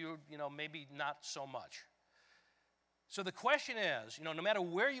others of you, maybe not so much. So the question is, no matter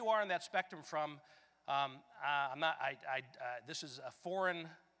where you are in that spectrum from, this is a foreign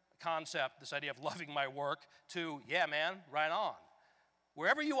concept, this idea of loving my work, to, yeah, man, right on.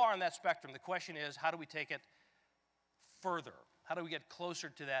 Wherever you are in that spectrum, the question is, how do we take it further? How do we get closer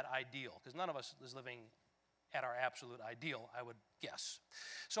to that ideal? Because none of us is living at our absolute ideal, I would guess.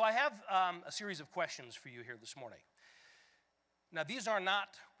 So I have a series of questions for you here this morning. Now, these are not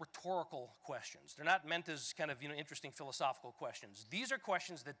rhetorical questions. They're not meant as kind of interesting philosophical questions. These are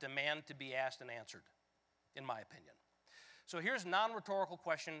questions that demand to be asked and answered, in my opinion. So here's non-rhetorical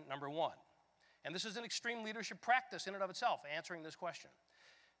question number one. And this is an extreme leadership practice in and of itself, answering this question.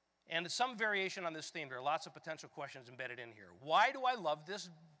 And it's some variation on this theme. There are lots of potential questions embedded in here. Why do I love this,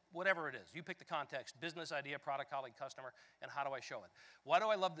 whatever it is? You pick the context, business idea, product, colleague, customer, and how do I show it? Why do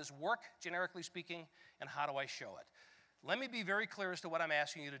I love this work, generically speaking, and how do I show it? Let me be very clear as to what I'm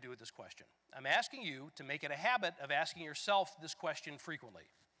asking you to do with this question. I'm asking you to make it a habit of asking yourself this question frequently.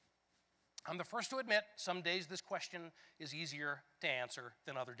 I'm the first to admit some days this question is easier to answer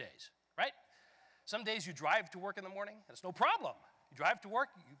than other days, right? Some days you drive to work in the morning, and it's no problem. You drive to work,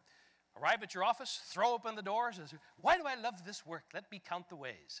 you arrive at your office, throw open the doors, and say, why do I love this work? Let me count the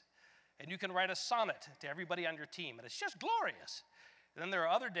ways. And you can write a sonnet to everybody on your team, and it's just glorious. And then there are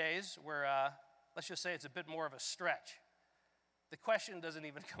other days where, let's just say it's a bit more of a stretch. The question doesn't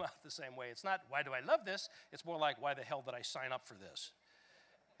even come out the same way. It's not, why do I love this? It's more like, why the hell did I sign up for this?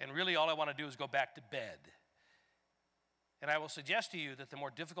 And really all I want to do is go back to bed. And I will suggest to you that the more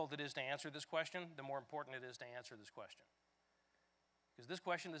difficult it is to answer this question, the more important it is to answer this question. Because this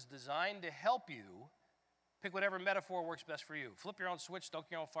question is designed to help you pick whatever metaphor works best for you. Flip your own switch, stoke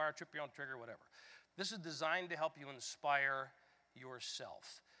your own fire, trip your own trigger, whatever. This is designed to help you inspire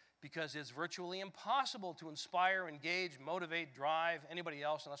yourself. Because it's virtually impossible to inspire, engage, motivate, drive anybody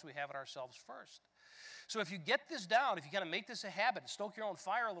else unless we have it ourselves first. So if you get this down, if you kind of make this a habit, stoke your own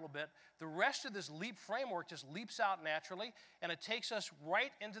fire a little bit, the rest of this LEAP framework just leaps out naturally, and it takes us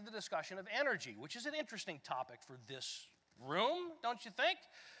right into the discussion of energy, which is an interesting topic for this room, don't you think?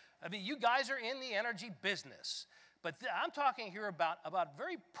 I mean, you guys are in the energy business. But I'm talking here about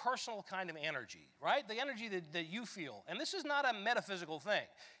very personal kind of energy, right? The energy that you feel. And this is not a metaphysical thing.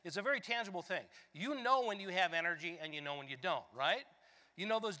 It's a very tangible thing. You know when you have energy and you know when you don't, right? You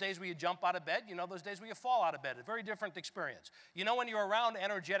know those days where you jump out of bed. You know those days where you fall out of bed. A very different experience. You know when you're around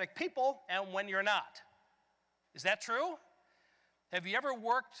energetic people and when you're not. Is that true? Have you ever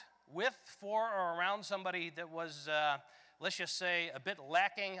worked with, for, or around somebody that was, let's just say, a bit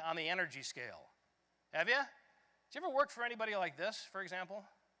lacking on the energy scale? Have you? Did you ever work for anybody like this, for example?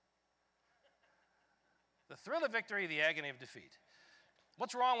 The thrill of victory, the agony of defeat.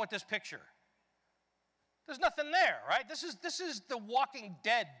 What's wrong with this picture? There's nothing there, right? This is the Walking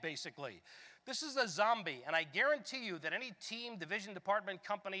Dead, basically. This is a zombie, and I guarantee you that any team, division, department,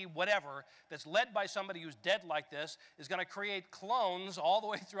 company, whatever, that's led by somebody who's dead like this is going to create clones all the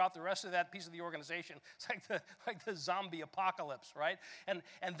way throughout the rest of that piece of the organization. It's like the zombie apocalypse, right? And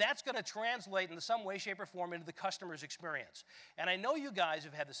that's going to translate in some way, shape, or form into the customer's experience. And I know you guys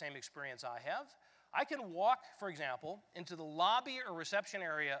have had the same experience I have. I can walk, for example, into the lobby or reception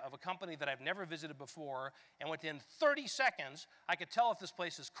area of a company that I've never visited before, and within 30 seconds, I could tell if this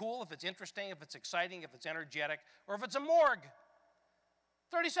place is cool, if it's interesting, if it's exciting, if it's energetic, or if it's a morgue.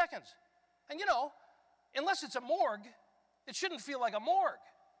 30 seconds. And you know, unless it's a morgue, it shouldn't feel like a morgue.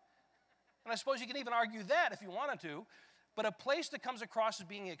 And I suppose you can even argue that if you wanted to. But a place that comes across as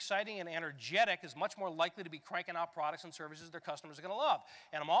being exciting and energetic is much more likely to be cranking out products and services their customers are going to love.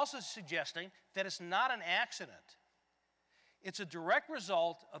 And I'm also suggesting that it's not an accident. It's a direct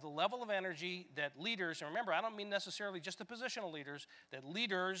result of the level of energy that leaders, and remember, I don't mean necessarily just the positional leaders, that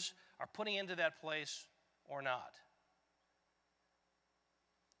leaders are putting into that place or not.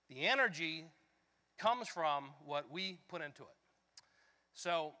 The energy comes from what we put into it.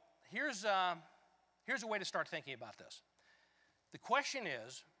 So here's a way to start thinking about this. The question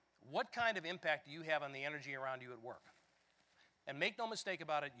is, what kind of impact do you have on the energy around you at work? And make no mistake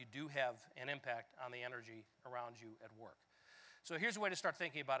about it, you do have an impact on the energy around you at work. So here's a way to start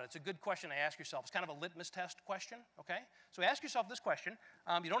thinking about it. It's a good question to ask yourself. It's kind of a litmus test question, okay? So ask yourself this question.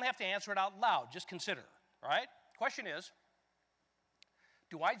 You don't have to answer it out loud, just consider, all right? Question is,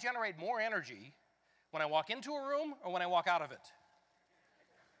 do I generate more energy when I walk into a room or when I walk out of it?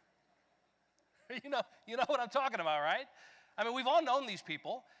 You know what I'm talking about, right? I mean, we've all known these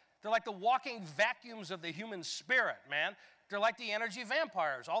people. They're like the walking vacuums of the human spirit, man. They're like the energy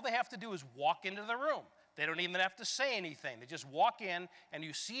vampires. All they have to do is walk into the room. They don't even have to say anything. They just walk in, and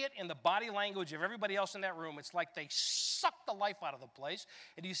you see it in the body language of everybody else in that room. It's like they suck the life out of the place,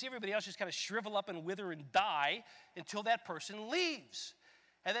 and you see everybody else just kind of shrivel up and wither and die until that person leaves.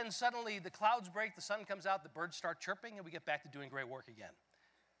 And then suddenly the clouds break, the sun comes out, the birds start chirping, and we get back to doing great work again.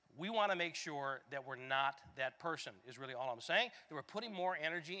 We want to make sure that we're not that person, is really all I'm saying, that we're putting more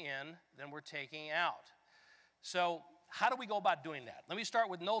energy in than we're taking out. So how do we go about doing that? Let me start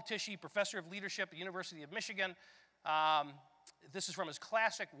with Noel Tishy, professor of leadership at the University of Michigan. This is from his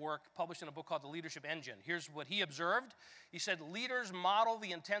classic work published in a book called The Leadership Engine. Here's what he observed. He said, leaders model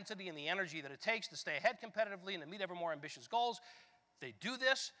the intensity and the energy that it takes to stay ahead competitively and to meet ever more ambitious goals. They do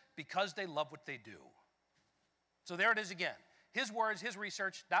this because they love what they do. So there it is again. His words, his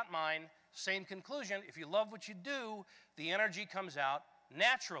research, not mine, same conclusion. If you love what you do, the energy comes out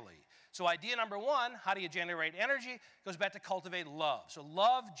naturally. So idea number one, how do you generate energy? Goes back to cultivate love. So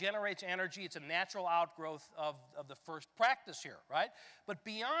love generates energy. It's a natural outgrowth of the first practice here, right? But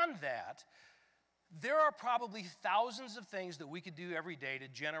beyond that, there are probably thousands of things that we could do every day to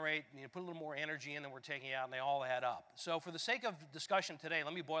generate, put a little more energy in than we're taking out, and they all add up. So for the sake of discussion today,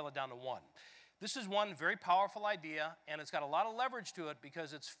 let me boil it down to one. This is one very powerful idea, and it's got a lot of leverage to it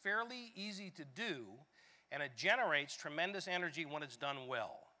because it's fairly easy to do, and it generates tremendous energy when it's done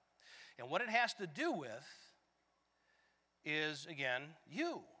well. And what it has to do with is, again,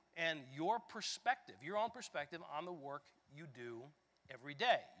 you and your perspective, your own perspective on the work you do every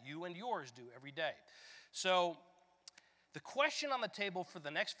day. You and yours do every day. So the question on the table for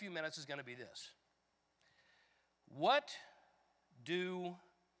the next few minutes is going to be this. What do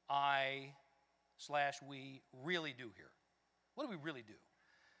we really do here? What do we really do?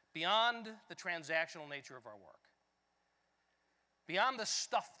 Beyond the transactional nature of our work. Beyond the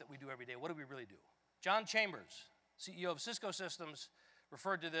stuff that we do every day, what do we really do? John Chambers, CEO of Cisco Systems,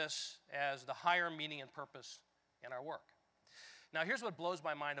 referred to this as the higher meaning and purpose in our work. Now, here's what blows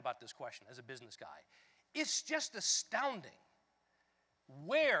my mind about this question as a business guy. It's just astounding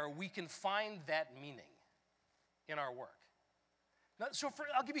where we can find that meaning in our work. Now,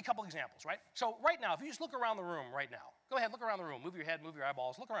 I'll give you a couple examples, right? So right now, if you just look around the room right now, go ahead, look around the room, move your head, move your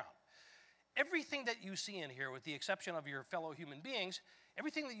eyeballs, look around. Everything that you see in here, with the exception of your fellow human beings,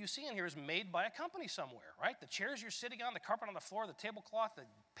 everything that you see in here is made by a company somewhere, right? The chairs you're sitting on, the carpet on the floor, the tablecloth, the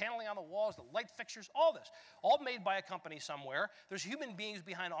paneling on the walls, the light fixtures, all this, all made by a company somewhere. There's human beings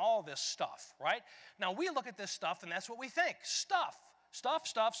behind all this stuff, right? Now, we look at this stuff, and that's what we think. Stuff. Stuff,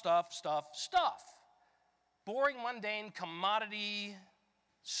 stuff, stuff, stuff, stuff. Boring, mundane, commodity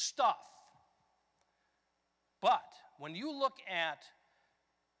stuff. But when you look at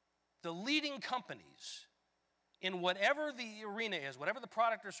the leading companies in whatever the arena is, whatever the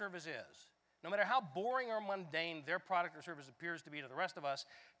product or service is, no matter how boring or mundane their product or service appears to be to the rest of us,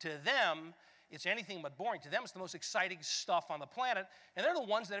 to them, it's anything but boring. To them, it's the most exciting stuff on the planet, and they're the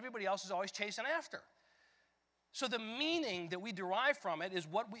ones that everybody else is always chasing after. So the meaning that we derive from it is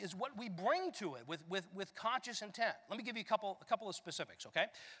what we bring to it with conscious intent. Let me give you a couple of specifics, okay?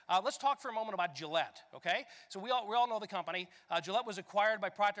 Let's talk for a moment about Gillette, okay? So we all know the company. Gillette was acquired by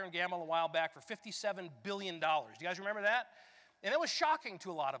Procter & Gamble a while back for $57 billion. Do you guys remember that? And it was shocking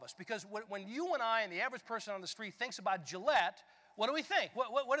to a lot of us because when you and I and the average person on the street thinks about Gillette, what do we think?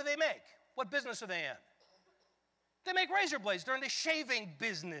 What do they make? What business are they in? They make razor blades. They're in the shaving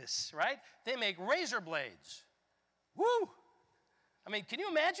business, right? They make razor blades. Woo! I mean, can you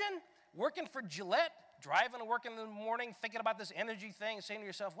imagine working for Gillette, driving to work in the morning, thinking about this energy thing, and saying to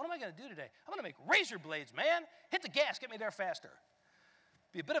yourself, what am I going to do today? I'm going to make razor blades, man. Hit the gas, get me there faster.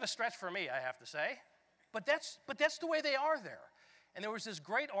 Be a bit of a stretch for me, I have to say. But that's the way they are there. And there was this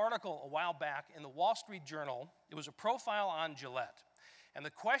great article a while back in the Wall Street Journal. It was a profile on Gillette. And the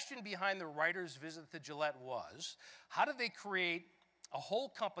question behind the writer's visit to Gillette was, how do they create a whole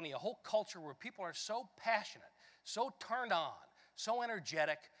company, a whole culture where people are so passionate, so turned on, so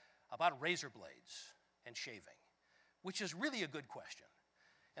energetic about razor blades and shaving? Which is really a good question.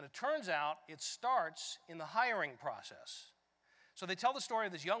 And it turns out it starts in the hiring process. So they tell the story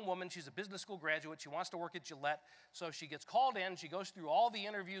of this young woman. She's a business school graduate. She wants to work at Gillette. So she gets called in. She goes through all the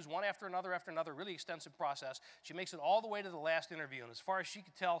interviews, one after another, really extensive process. She makes it all the way to the last interview. And as far as she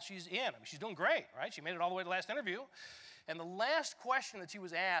could tell, she's in. I mean, she's doing great, right? She made it all the way to the last interview. And the last question that she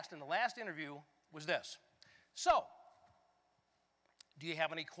was asked in the last interview was this. So, do you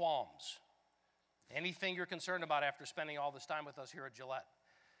have any qualms? Anything you're concerned about after spending all this time with us here at Gillette?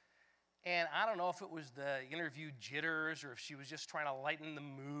 And I don't know if it was the interview jitters or if she was just trying to lighten the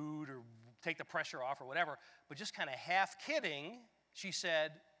mood or take the pressure off or whatever, but just kind of half kidding, she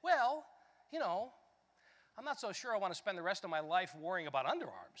said, well, you know, I'm not so sure I want to spend the rest of my life worrying about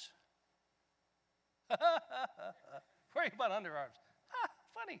underarms. Worrying about underarms.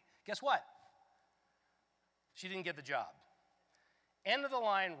 Funny. Guess what? She didn't get the job. End of the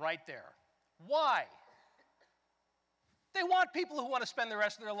line right there. Why? They want people who want to spend the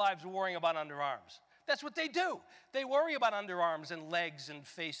rest of their lives worrying about underarms. That's what they do. They worry about underarms and legs and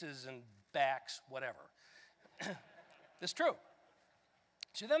faces and backs, whatever. It's true.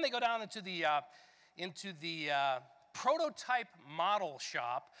 So then they go down into the prototype model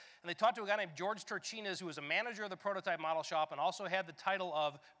shop, and they talked to a guy named George Turchinas, who was a manager of the prototype model shop and also had the title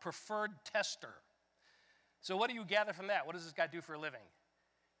of preferred tester. So what do you gather from that? What does this guy do for a living?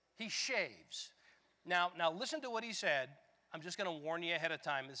 He shaves. Now listen to what he said. I'm just going to warn you ahead of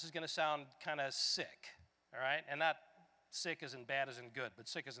time. This is going to sound kind of sick, all right? And not sick as in bad as in good, but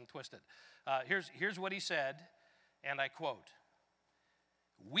sick as in twisted. Here's what he said, and I quote,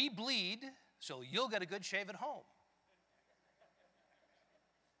 "We bleed so you'll get a good shave at home."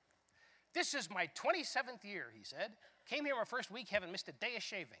 This is my 27th year, he said. Came here my first week, haven't missed a day of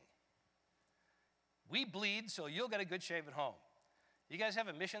shaving. We bleed so you'll get a good shave at home. You guys have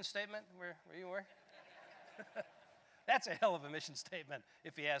a mission statement where you were? That's a hell of a mission statement,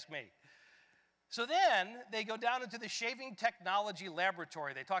 if you ask me. So then they go down into the Shaving Technology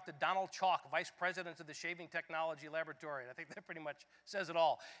Laboratory. They talk to Donald Chalk, vice president of the Shaving Technology Laboratory. And I think that pretty much says it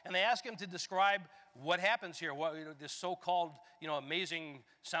all. And they ask him to describe what happens here, this so-called amazing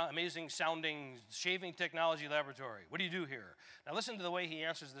sounding Shaving Technology Laboratory. What do you do here? Now listen to the way he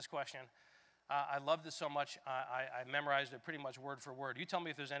answers this question. I love this so much, I memorized it pretty much word for word. You tell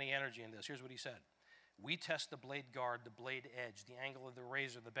me if there's any energy in this. Here's what he said. We test the blade guard, the blade edge, the angle of the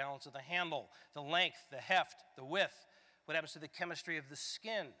razor, the balance of the handle, the length, the heft, the width. What happens to the chemistry of the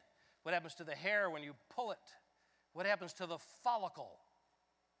skin? What happens to the hair when you pull it? What happens to the follicle?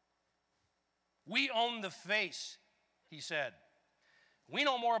 We own the face, he said. We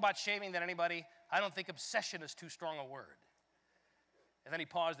know more about shaving than anybody. I don't think obsession is too strong a word. And then he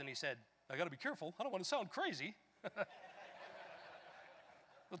paused and he said, I got to be careful. I don't want to sound crazy.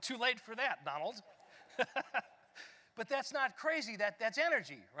 Well, too late for that, Donald. But that's not crazy. That's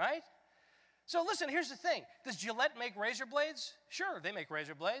energy, right? So listen, here's the thing. Does Gillette make razor blades? Sure, they make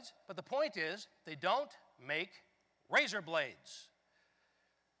razor blades. But the point is, they don't make razor blades.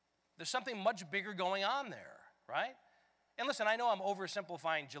 There's something much bigger going on there, right? And listen, I know I'm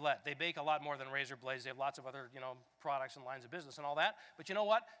oversimplifying Gillette. They bake a lot more than razor blades. They have lots of other, products and lines of business and all that. But you know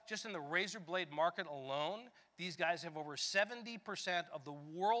what? Just in the razor blade market alone, these guys have over 70% of the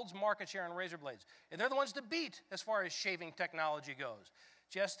world's market share in razor blades. And they're the ones to beat as far as shaving technology goes.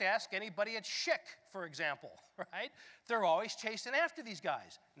 Just ask anybody at Schick, for example, right? They're always chasing after these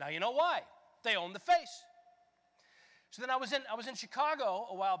guys. Now you know why. They own the face. So then I was in Chicago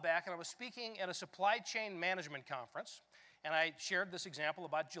a while back, and I was speaking at a supply chain management conference. And I shared this example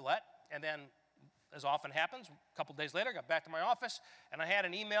about Gillette, and then, as often happens, a couple days later, I got back to my office, and I had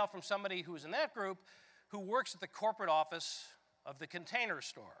an email from somebody who was in that group who works at the corporate office of the Container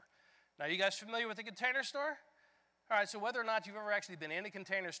Store. Now, you guys familiar with the Container Store? All right, so whether or not you've ever actually been in a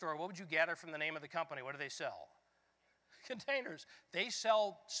Container Store, what would you gather from the name of the company? What do they sell? Containers. They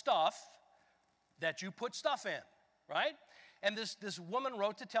sell stuff that you put stuff in, right? And this woman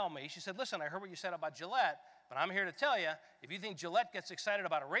wrote to tell me, she said, listen, I heard what you said about Gillette, but I'm here to tell you, if you think Gillette gets excited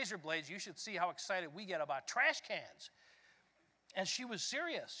about razor blades, you should see how excited we get about trash cans. And she was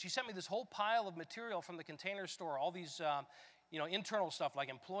serious. She sent me this whole pile of material from the Container Store, all these internal stuff like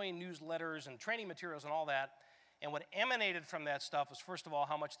employee newsletters and training materials and all that. And what emanated from that stuff was, first of all,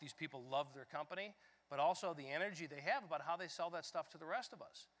 how much these people love their company, but also the energy they have about how they sell that stuff to the rest of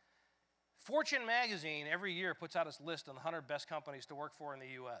us. Fortune magazine every year puts out its list on the 100 best companies to work for in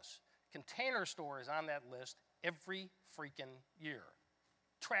the U.S. Container Store is on that list every freaking year.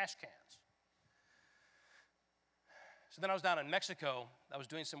 Trash cans. So then I was down in Mexico. I was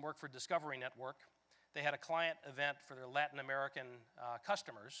doing some work for Discovery Network. They had a client event for their Latin American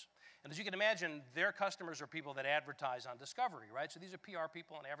customers. And as you can imagine, their customers are people that advertise on Discovery, right? So these are PR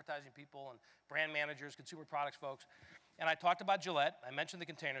people and advertising people and brand managers, consumer products folks. And I talked about Gillette. I mentioned the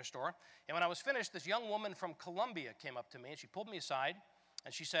Container Store. And when I was finished, this young woman from Colombia came up to me, and she pulled me aside,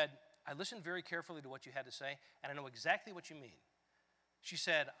 and she said, I listened very carefully to what you had to say, and I know exactly what you mean. She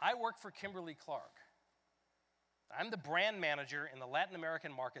said, I work for Kimberly-Clark. I'm the brand manager in the Latin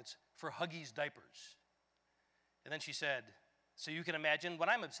American markets for Huggies diapers. And then she said, so you can imagine what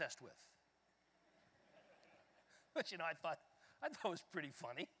I'm obsessed with. Which, I thought was pretty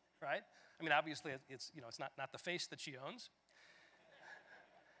funny, right? I mean, obviously, it's not the face that she owns.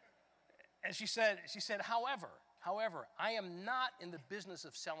 And she said, however, I am not in the business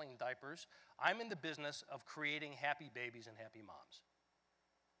of selling diapers. I'm in the business of creating happy babies and happy moms.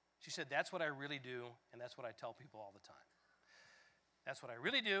 She said, that's what I really do, and that's what I tell people all the time. That's what I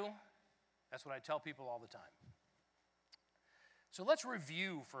really do. That's what I tell people all the time. So let's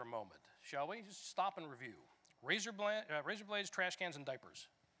review for a moment, shall we? Just stop and review. Razor blades, trash cans, and diapers.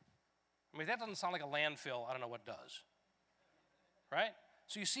 I mean, if that doesn't sound like a landfill, I don't know what does. Right?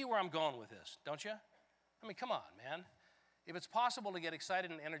 So you see where I'm going with this, don't you? I mean, come on, man. If it's possible to get excited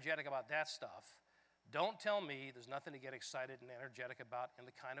and energetic about that stuff, don't tell me there's nothing to get excited and energetic about in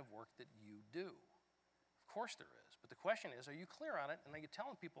the kind of work that you do. Of course there is. But the question is, are you clear on it, and are you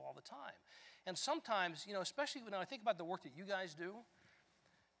telling people all the time? And sometimes, especially when I think about the work that you guys do,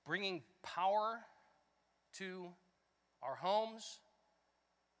 bringing power to our homes,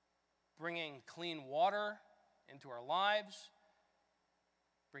 bringing clean water into our lives,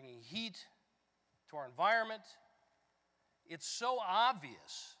 bringing heat to our environment, it's so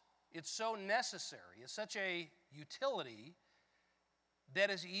obvious, it's so necessary, it's such a utility that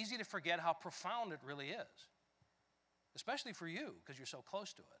it's easy to forget how profound it really is, especially for you, because you're so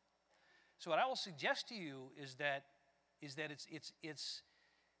close to it. So what I will suggest to you is that it's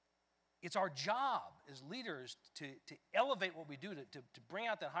our job as leaders to elevate what we do, to bring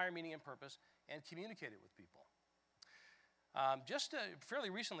out that higher meaning and purpose and communicate it with people. Fairly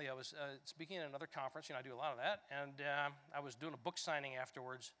recently, I was speaking at another conference. I do a lot of that, and I was doing a book signing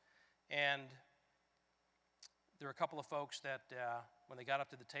afterwards, and there were a couple of folks that, when they got up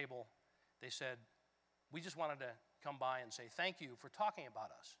to the table, they said, we just wanted to come by and say thank you for talking about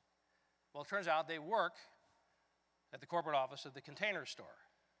us. Well, it turns out they work at the corporate office of the Container Store.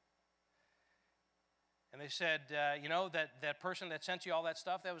 And they said, that person that sent you all that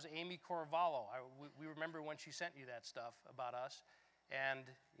stuff, that was Amy Corvallo. We remember when she sent you that stuff about us. And,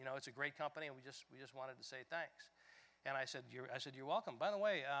 it's a great company, and we just wanted to say thanks. And I said, you're welcome. By the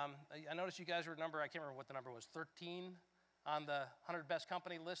way, I noticed you guys were I can't remember what the number was, 13 on the 100 best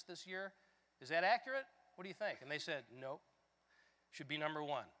company list this year. Is that accurate? What do you think? And they said, nope, should be number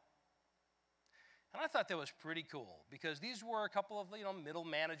 1. And I thought that was pretty cool, because these were a couple of middle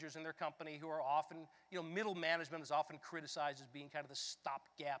managers in their company who are often, middle management is often criticized as being kind of the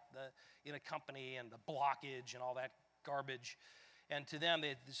stopgap in a company and the blockage and all that garbage. And to them, they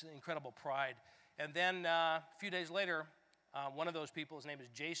had this incredible pride. And then a few days later, one of those people, his name is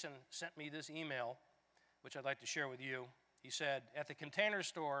Jason, sent me this email, which I'd like to share with you. He said, at the Container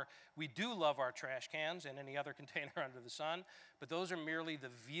Store, we do love our trash cans and any other container under the sun, but those are merely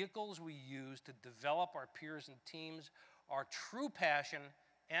the vehicles we use to develop our peers and teams. Our true passion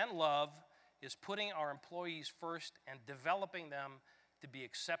and love is putting our employees first and developing them to be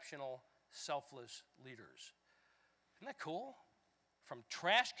exceptional, selfless leaders. Isn't that cool? From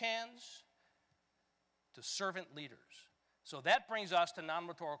trash cans to servant leaders. So that brings us to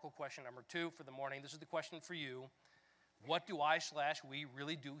non-rhetorical question number 2 for the morning. This is the question for you. What do we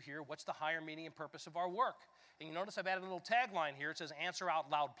really do here? What's the higher meaning and purpose of our work? And you notice I've added a little tagline here. It says, answer out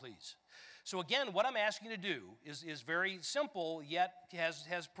loud, please. So again, what I'm asking you to do is very simple, yet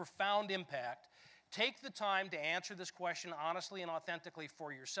has profound impact. Take the time to answer this question honestly and authentically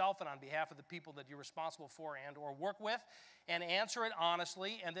for yourself and on behalf of the people that you're responsible for and or work with, and answer it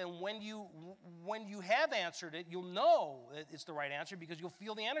honestly. And then when you have answered it, you'll know that it's the right answer, because you'll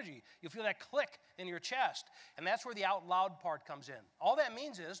feel the energy. You'll feel that click in your chest. And that's where the out loud part comes in. All that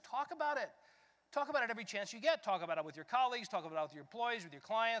means is talk about it. Talk about it every chance you get. Talk about it with your colleagues. Talk about it with your employees, with your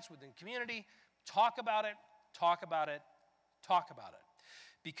clients, within the community. Talk about it. Talk about it. Talk about it.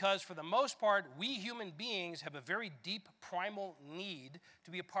 Because for the most part, we human beings have a very deep primal need to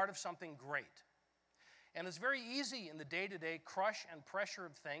be a part of something great. And it's very easy in the day-to-day crush and pressure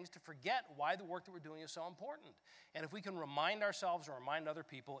of things to forget why the work that we're doing is so important. And if we can remind ourselves or remind other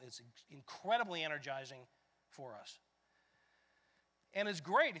people, it's incredibly energizing for us. And it's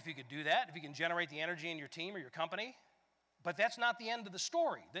great if you could do that, if you can generate the energy in your team or your company. But that's not the end of the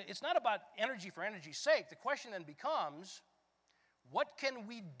story. It's not about energy for energy's sake. The question then becomes, what can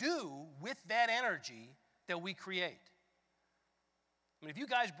we do with that energy that we create? I mean, if you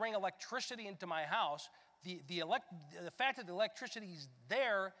guys bring electricity into my house, the fact that the electricity is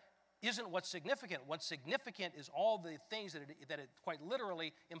there isn't what's significant. What's significant is all the things that it quite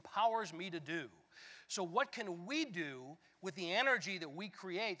literally empowers me to do. So what can we do with the energy that we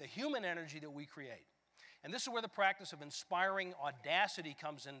create, the human energy that we create? And this is where the practice of inspiring audacity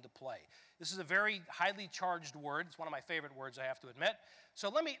comes into play. This is a very highly charged word. It's one of my favorite words, I have to admit. So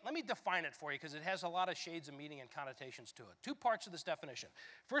let me define it for you, because it has a lot of shades of meaning and connotations to it. Two parts of this definition.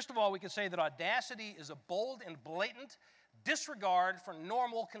 First of all, we can say that audacity is a bold and blatant disregard for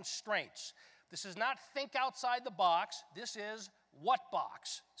normal constraints. This is not think outside the box. This is what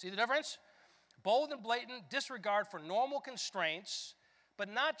box? See the difference? Bold and blatant disregard for normal constraints,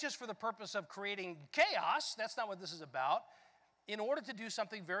 but not just for the purpose of creating chaos. That's not what this is about. In order to do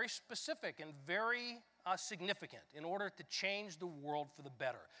something very specific and very significant, in order to change the world for the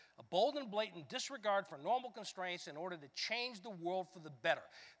better. A bold and blatant disregard for normal constraints in order to change the world for the better.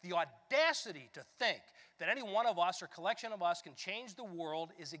 The audacity to think that any one of us or collection of us can change the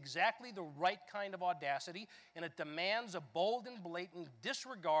world is exactly the right kind of audacity, and it demands a bold and blatant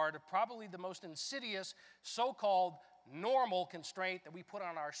disregard of probably the most insidious so-called normal constraint that we put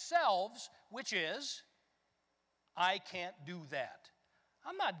on ourselves, which is, I can't do that.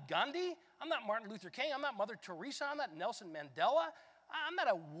 I'm not Gandhi. I'm not Martin Luther King. I'm not Mother Teresa. I'm not Nelson Mandela. I'm not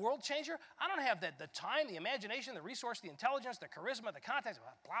a world changer. I don't have the time, the imagination, the resource, the intelligence, the charisma, the context,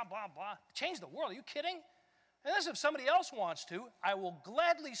 blah, blah, blah. Change the world. Are you kidding? Unless if somebody else wants to, I will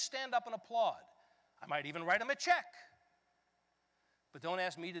gladly stand up and applaud. I might even write them a check. But don't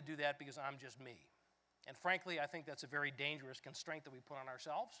ask me to do that because I'm just me. And frankly, I think that's a very dangerous constraint that we put on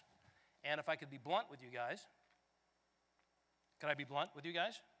ourselves. And if I could be blunt with you guys, can I be blunt with you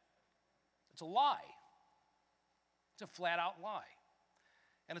guys? It's a lie. It's a flat-out lie.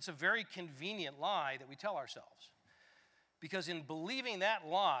 And it's a very convenient lie that we tell ourselves. Because in believing that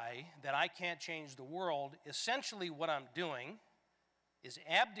lie, that I can't change the world, essentially what I'm doing is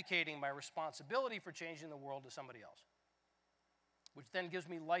abdicating my responsibility for changing the world to somebody else, which then gives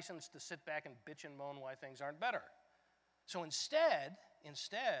me license to sit back and bitch and moan why things aren't better. So instead,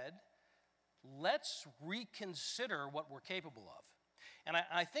 let's reconsider what we're capable of. And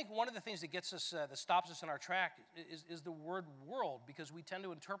I think one of the things that gets us, that stops us in our track is the word world, because we tend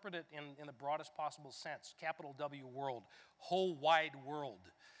to interpret it in the broadest possible sense. Capital W, world, whole wide world,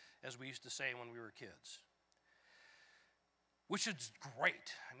 as we used to say when we were kids. Which is great.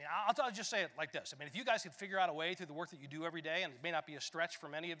 I mean, I'll just say it like this. I mean, if you guys could figure out a way through the work that you do every day, and it may not be a stretch for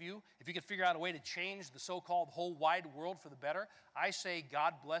many of you, if you could figure out a way to change the so-called whole wide world for the better, I say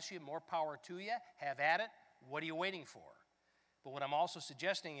God bless you, more power to you, have at it. What are you waiting for? But what I'm also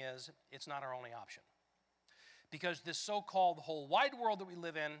suggesting is it's not our only option. Because this so-called whole wide world that we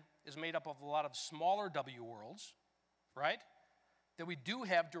live in is made up of a lot of smaller W worlds, right? That we do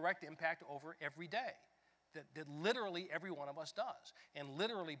have direct impact over every day. That literally every one of us does. And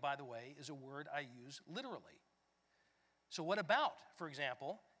literally, by the way, is a word I use literally. So what about, for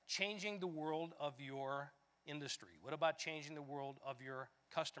example, changing the world of your industry? What about changing the world of your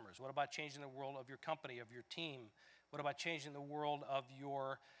customers? What about changing the world of your company, of your team? What about changing the world of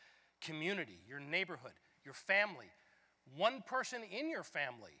your community, your neighborhood, your family? One person in your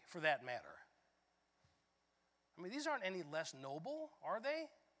family, for that matter. I mean, these aren't any less noble, are they?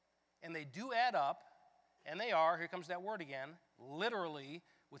 And they do add up, and they are, here comes that word again, literally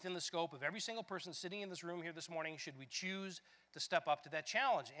within the scope of every single person sitting in this room here this morning, should we choose to step up to that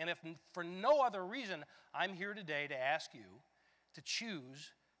challenge. And if for no other reason, I'm here today to ask you to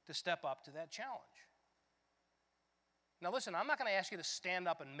choose to step up to that challenge. Now listen, I'm not going to ask you to stand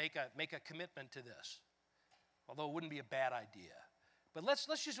up and make a commitment to this, although it wouldn't be a bad idea. But let's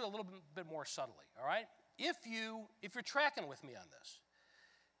just do it a little bit more subtly, all right? If you're tracking with me on this,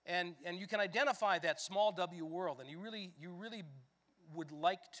 and you can identify that small W world, and you really would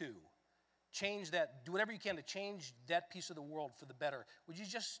like to change that, do whatever you can to change that piece of the world for the better, would you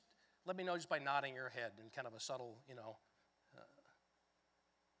just let me know just by nodding your head in kind of a subtle,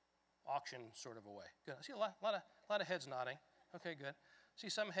 auction sort of a way? Good. I see a lot of heads nodding. Okay, good. See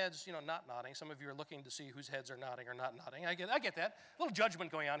some heads, not nodding. Some of you are looking to see whose heads are nodding or not nodding. I get that. A little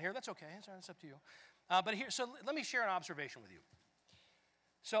judgment going on here. That's okay. It's up to you. But here, so let me share an observation with you.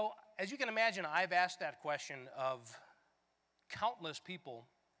 So, as you can imagine, I've asked that question of countless people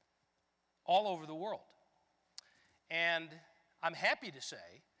all over the world. And I'm happy to say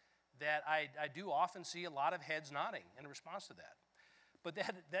that I do often see a lot of heads nodding in response to that. But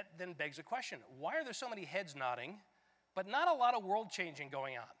that then begs a question. Why are there so many heads nodding, but not a lot of world changing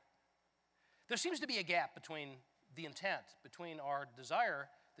going on? There seems to be a gap between the intent, between our desire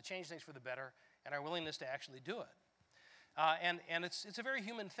to change things for the better and our willingness to actually do it. And it's a very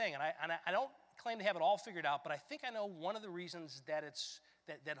human thing. And I don't claim to have it all figured out, but I think I know one of the reasons that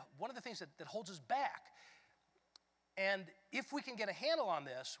one of the things that holds us back. And if we can get a handle on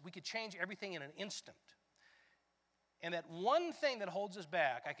this, we could change everything in an instant. And that one thing that holds us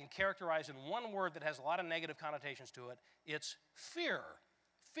back, I can characterize in one word that has a lot of negative connotations to it. It's fear.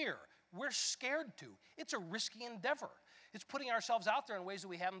 Fear. We're scared to. It's a risky endeavor. It's putting ourselves out there in ways that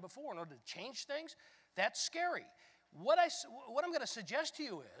we haven't before in order to change things. That's scary. What I'm going to suggest to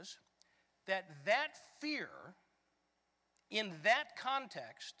you is that fear, in that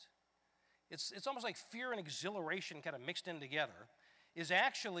context, it's almost like fear and exhilaration kind of mixed in together, is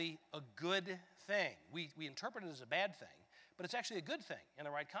actually a good thing. We interpret it as a bad thing, but it's actually a good thing in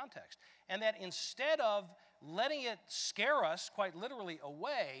the right context. And that instead of letting it scare us, quite literally,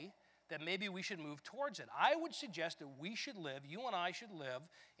 away, that maybe we should move towards it. I would suggest that we should live, you and I should live,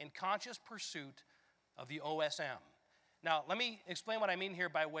 in conscious pursuit of the OSM. Now, let me explain what I mean here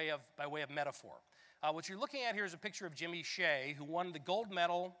by way of metaphor. What you're looking at here is a picture of Jimmy Shea, who won the gold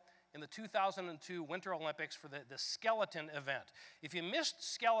medal in the 2002 Winter Olympics for the skeleton event. If you missed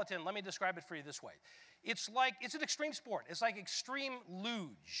skeleton, let me describe it for you this way. It's an extreme sport. It's like extreme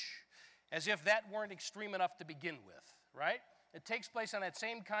luge, as if that weren't extreme enough to begin with, right? It takes place on that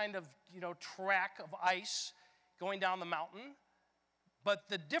same kind of, track of ice going down the mountain. But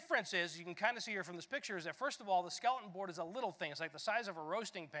the difference is, you can kind of see here from this picture, is that first of all, the skeleton board is a little thing. It's like the size of a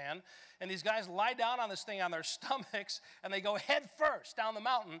roasting pan. And these guys lie down on this thing on their stomachs, and they go head first down the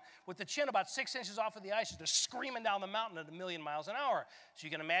mountain with the chin about 6 inches off of the ice. They're screaming down the mountain at 1,000,000 miles an hour. So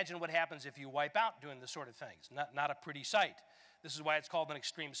you can imagine what happens if you wipe out doing this sort of thing. It's not a pretty sight. This is why it's called an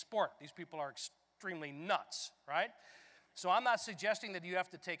extreme sport. These people are extremely nuts, right? So I'm not suggesting that you have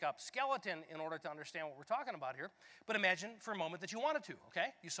to take up skeleton in order to understand what we're talking about here, but imagine for a moment that you wanted to, okay?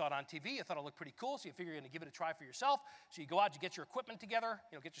 You saw it on TV, you thought it looked pretty cool, so you figure you're gonna give it a try for yourself. So you go out, you get your equipment together,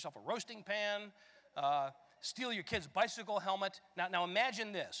 get yourself a roasting pan, steal your kid's bicycle helmet. Now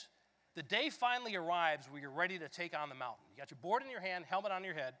imagine this. The day finally arrives where you're ready to take on the mountain. You got your board in your hand, helmet on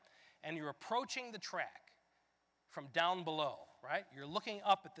your head, and you're approaching the track from down below, right? You're looking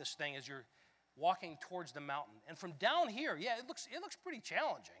up at this thing as you're walking towards the mountain. And from down here, yeah, it looks pretty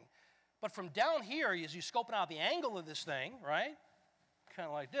challenging. But from down here, as you're scoping out the angle of this thing, right? Kind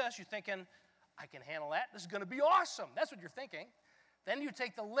of like this, you're thinking, I can handle that. This is going to be awesome. That's what you're thinking. Then you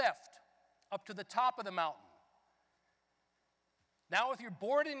take the lift up to the top of the mountain. Now with your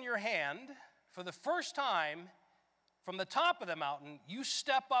board in your hand, for the first time, from the top of the mountain, you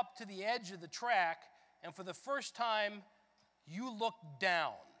step up to the edge of the track, and for the first time, you look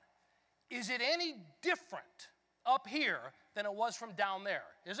down. Is it any different up here than it was from down there?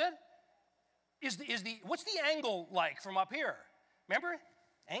 Is it? What's the angle like from up here? Remember?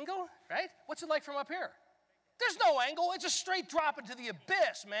 Angle, right? What's it like from up here? There's no angle. It's a straight drop into the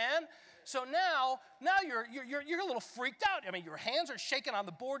abyss, man. So now you're a little freaked out. I mean, your hands are shaking on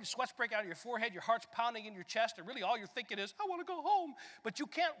the board, your sweat's breaking out of your forehead, your heart's pounding in your chest, and really all you're thinking is, I want to go home. But you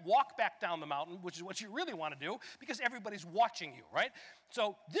can't walk back down the mountain, which is what you really want to do, because everybody's watching you, right?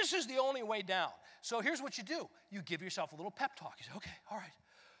 So this is the only way down. So here's what you do. You give yourself a little pep talk. You say, okay, all right,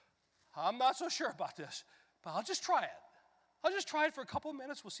 I'm not so sure about this, but I'll just try it. I'll just try it for a couple of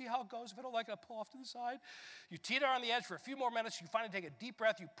minutes. We'll see how it goes. If I don't like it, I'll pull off to the side. You teeter on the edge for a few more minutes. You finally take a deep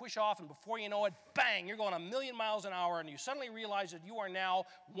breath. You push off, and before you know it, bang, you're going 1,000,000 miles an hour, and you suddenly realize that you are now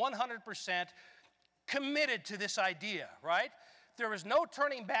 100% committed to this idea, right? There is no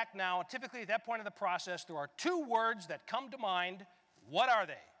turning back now. Typically, at that point of the process, there are two words that come to mind. What are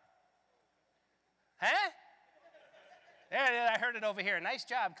they? Huh? There it is. I heard it over here. Nice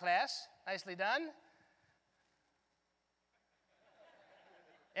job, class. Nicely done.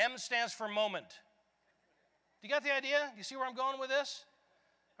 M stands for moment. Do you got the idea? Do you see where I'm going with this?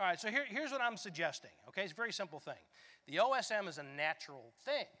 All right, so here's what I'm suggesting, okay? It's a very simple thing. The OSM is a natural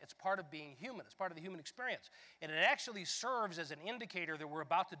thing. It's part of being human. It's part of the human experience. And it actually serves as an indicator that we're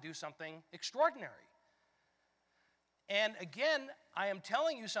about to do something extraordinary. And again, I am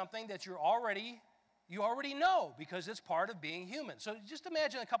telling you something that you already know, because it's part of being human. So just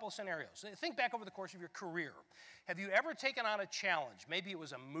imagine a couple of scenarios. Think back over the course of your career. Have you ever taken on a challenge? Maybe it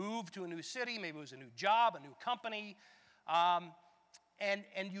was a move to a new city, maybe it was a new job, a new company,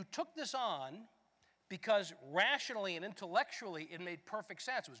 And you took this on because rationally and intellectually it made perfect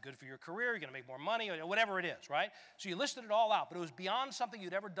sense. It was good for your career, you're going to make more money, or whatever it is, right? So you listed it all out, but it was beyond something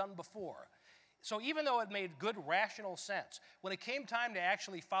you'd ever done before. So even though it made good rational sense, when it came time to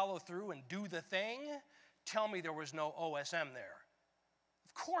actually follow through and do the thing, tell me there was no OSM there.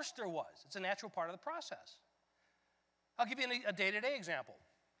 Of course there was. It's a natural part of the process. I'll give you a day-to-day example.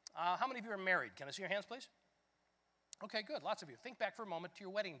 How many of you are married? Can I see your hands, please? Okay, good. Lots of you. Think back for a moment to your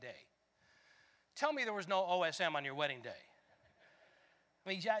wedding day. Tell me there was no OSM on your wedding day. I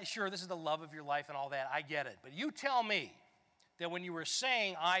mean, yeah, sure, this is the love of your life and all that. I get it. But you tell me that when you were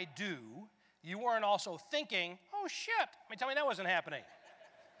saying I do, you weren't also thinking, oh, shit. I mean, tell me that wasn't happening.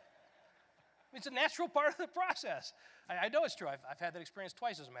 I mean, it's a natural part of the process. I know it's true. I've had that experience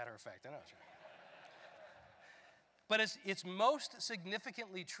twice, as a matter of fact. I know it's true. But it's most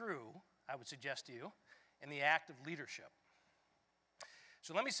significantly true, I would suggest to you, in the act of leadership.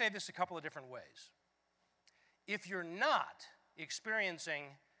 So let me say this a couple of different ways. If you're not experiencing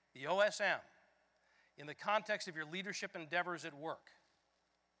the OSM in the context of your leadership endeavors at work,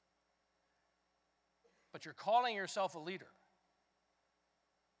 but you're calling yourself a leader,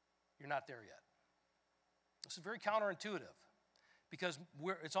 you're not there yet. This is very counterintuitive because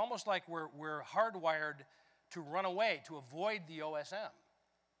it's almost like we're hardwired to run away, to avoid the OSM.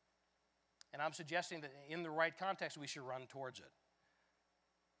 And I'm suggesting that in the right context, we should run towards it.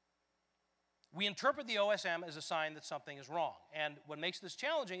 We interpret the OSM as a sign that something is wrong. And what makes this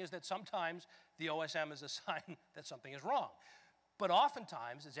challenging is that sometimes the OSM is a sign that something is wrong. But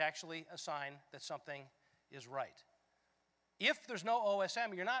oftentimes, it's actually a sign that something is right. If there's no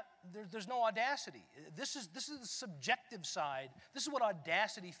OSM, there's no audacity. This is the subjective side. This is what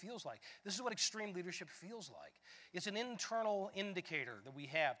audacity feels like. This is what extreme leadership feels like. It's an internal indicator that we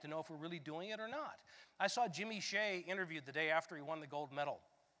have to know if we're really doing it or not. I saw Jimmy Shea interviewed the day after he won the gold medal.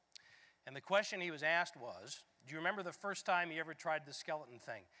 And the question he was asked was, do you remember the first time you ever tried the skeleton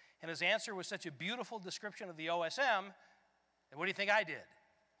thing? And his answer was such a beautiful description of the OSM, and what do you think I did?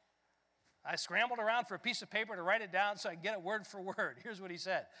 I scrambled around for a piece of paper to write it down so I could get it word for word. Here's what he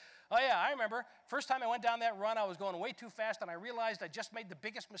said. Oh yeah, I remember. First time I went down that run, I was going way too fast, and I realized I just made the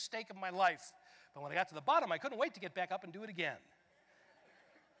biggest mistake of my life. But when I got to the bottom, I couldn't wait to get back up and do it again.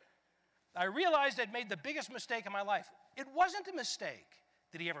 I realized I'd made the biggest mistake of my life. It wasn't a mistake.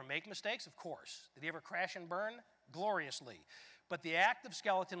 Did he ever make mistakes? Of course. Did he ever crash and burn? Gloriously. But the act of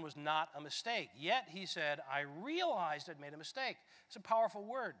skeleton was not a mistake. Yet, he said, I realized I'd made a mistake. It's a powerful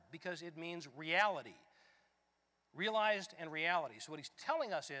word because it means reality. Realized and reality. So what he's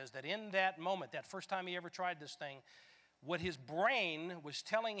telling us is that in that moment, that first time he ever tried this thing, what his brain was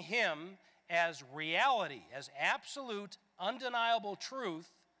telling him as reality, as absolute, undeniable truth,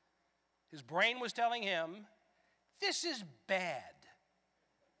 his brain was telling him, this is bad.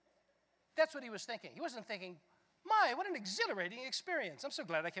 That's what he was thinking. He wasn't thinking, my, what an exhilarating experience. I'm so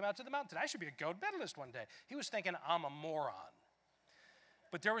glad I came out to the mountain. I should be a gold medalist one day. He was thinking, I'm a moron.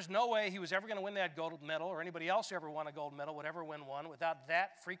 But there was no way he was ever going to win that gold medal, or anybody else who ever won a gold medal would ever win one without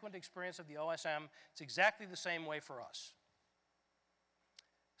that frequent experience of the OSM. It's exactly the same way for us.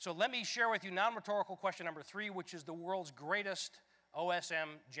 So let me share with you non-rhetorical question number 3, which is the world's greatest OSM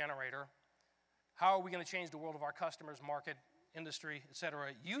generator. How are we going to change the world of our customers, market, industry, etc.?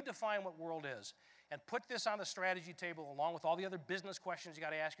 You define what world is and put this on the strategy table along with all the other business questions you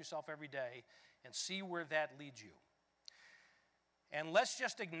got to ask yourself every day and see where that leads you. And let's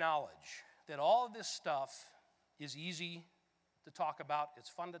just acknowledge that all of this stuff is easy to talk about, it's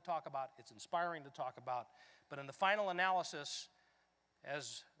fun to talk about, it's inspiring to talk about, but in the final analysis,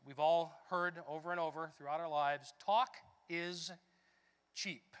 as we've all heard over and over throughout our lives, talk is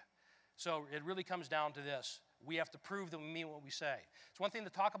cheap. So it really comes down to this. We have to prove that we mean what we say. It's one thing to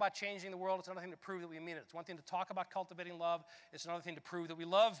talk about changing the world. It's another thing to prove that we mean it. It's one thing to talk about cultivating love. It's another thing to prove that we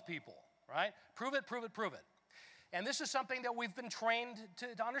love people, right? Prove it, prove it, prove it. And this is something that we've been trained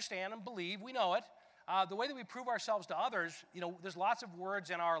to understand and believe. We know it. The way that we prove ourselves to others, there's lots of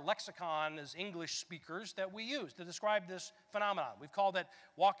words in our lexicon as English speakers that we use to describe this phenomenon. We've called it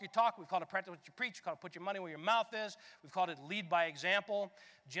walk your talk. We've called it practice what you preach. We've called it put your money where your mouth is. We've called it lead by example.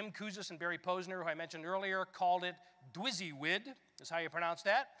 Jim Kouzes and Barry Posner, who I mentioned earlier, called it dwizzywid, is how you pronounce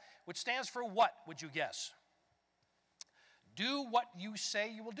that, which stands for what, would you guess? Do what you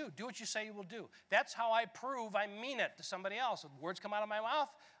say you will do. Do what you say you will do. That's how I prove I mean it to somebody else. When words come out of my mouth,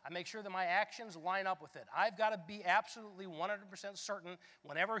 I make sure that my actions line up with it. I've got to be absolutely 100% certain,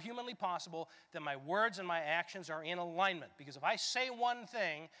 whenever humanly possible, that my words and my actions are in alignment. Because if I say one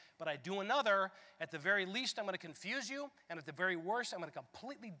thing, but I do another, at the very least, I'm going to confuse you, and at the very worst, I'm going to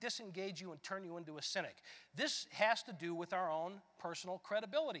completely disengage you and turn you into a cynic. This has to do with our own personal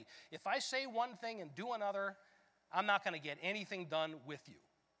credibility. If I say one thing and do another, I'm not going to get anything done with you.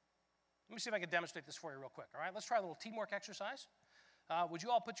 Let me see if I can demonstrate this for you real quick, all right? Let's try a little teamwork exercise. Would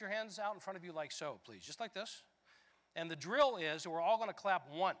you all put your hands out in front of you like so, please, just like this? And the drill is that we're all going to clap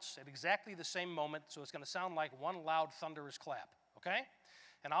once at exactly the same moment, so it's going to sound like one loud, thunderous clap, okay?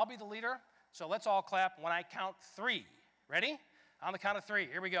 And I'll be the leader, so let's all clap when I count 3. Ready? On the count of 3,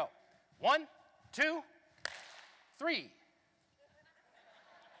 here we go. 1, 2, 3.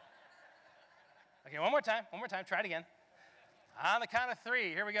 Okay, one more time, try it again. On the count of 3,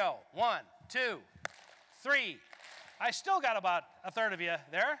 here we go. 1, 2, 3. I still got about a third of you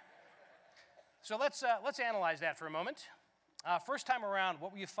there. So let's analyze that for a moment. First time around,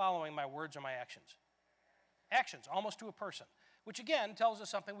 what were you following, my words or my actions? Actions, almost to a person, which again tells us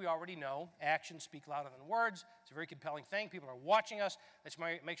something we already know. Actions speak louder than words. It's a very compelling thing. People are watching us. Let's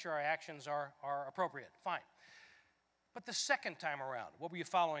make sure our actions are appropriate. Fine. But the second time around, what were you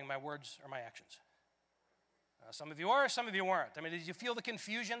following, my words or my actions? Some of you are, some of you weren't. I mean, did you feel the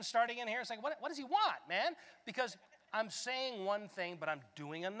confusion starting in here? It's like, what does he want, man? Because I'm saying one thing, but I'm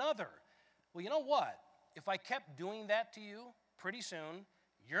doing another. Well, you know what? If I kept doing that to you, pretty soon,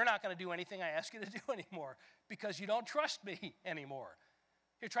 you're not going to do anything I ask you to do anymore because you don't trust me anymore.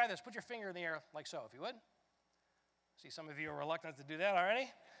 Here, try this. Put your finger in the air like so, if you would. See, some of you are reluctant to do that already.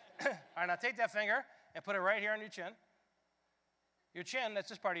 All right, now take that finger and put it right here on your chin. Your chin, that's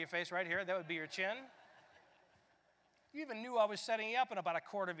this part of your face right here. That would be your chin. You even knew I was setting you up, and about a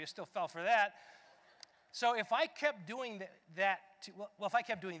quarter of you still fell for that. So if I kept doing if I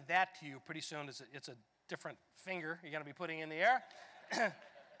kept doing that to you, pretty soon it's a different finger you're going to be putting in the air.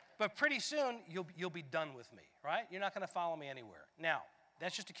 But pretty soon you'll be done with me, right? You're not going to follow me anywhere. Now,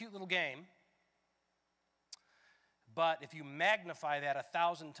 that's just a cute little game. But if you magnify that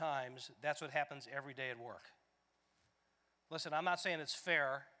 1,000 times, that's what happens every day at work. Listen, I'm not saying it's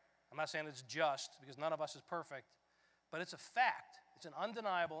fair. I'm not saying it's just, because none of us is perfect. But it's a fact. It's an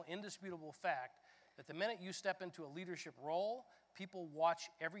undeniable, indisputable fact that the minute you step into a leadership role, people watch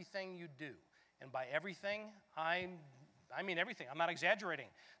everything you do. And by everything, I mean everything. I'm not exaggerating.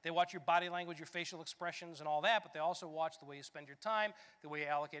 They watch your body language, your facial expressions, and all that, but they also watch the way you spend your time, the way you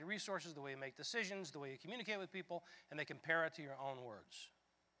allocate resources, the way you make decisions, the way you communicate with people, and they compare it to your own words.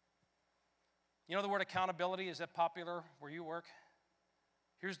 You know the word accountability? Is that popular where you work?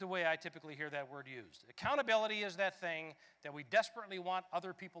 Here's the way I typically hear that word used. Accountability is that thing that we desperately want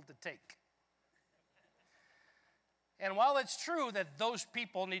other people to take. And while it's true that those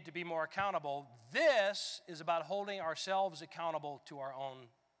people need to be more accountable, this is about holding ourselves accountable to our own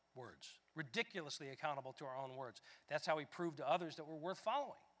words, ridiculously accountable to our own words. That's how we prove to others that we're worth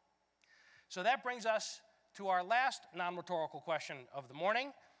following. So that brings us to our last non-rhetorical question of the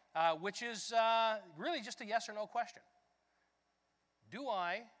morning, which is really just a yes or no question. Do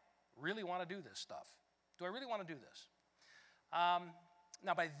I really want to do this stuff? Do I really want to do this?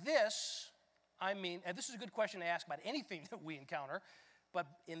 Now, by this, I mean, and this is a good question to ask about anything that we encounter, but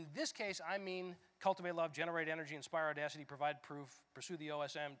in this case, I mean cultivate love, generate energy, inspire audacity, provide proof, pursue the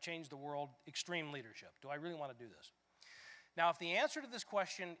OSM, change the world, extreme leadership. Do I really want to do this? Now, if the answer to this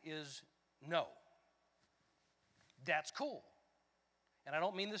question is no, that's cool. And I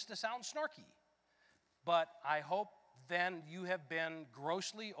don't mean this to sound snarky, but I hope then you have been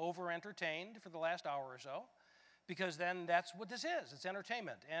grossly over-entertained for the last hour or so, because then that's what this is. It's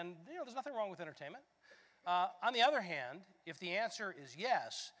entertainment. And there's nothing wrong with entertainment. On the other hand, if the answer is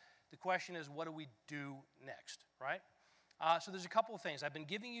yes, the question is, what do we do next, right? So there's a couple of things. I've been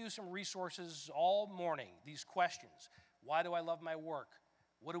giving you some resources all morning, these questions. Why do I love my work?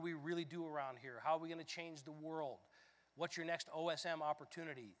 What do we really do around here? How are we going to change the world? What's your next OSM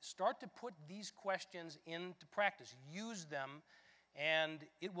opportunity? Start to put these questions into practice. Use them, and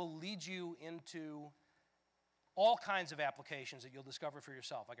it will lead you into all kinds of applications that you'll discover for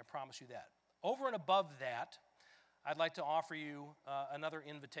yourself. I can promise you that. Over and above that, I'd like to offer you another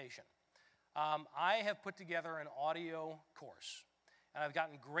invitation. I have put together an audio course, and I've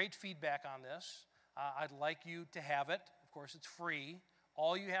gotten great feedback on this. I'd like you to have it. Of course, it's free.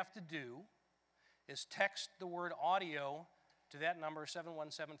 All you have to do is text the word audio to that number,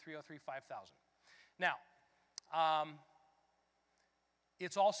 717-303-5000. Now,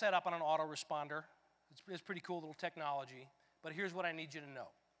 it's all set up on an autoresponder. It's pretty cool little technology. but here's what I need you to know.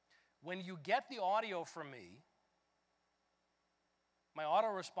 When you get the audio from me, my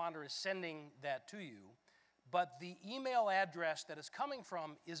autoresponder is sending that to you, but the email address that it's coming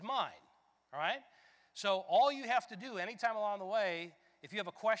from is mine, all right? So all you have to do anytime along the way, if you have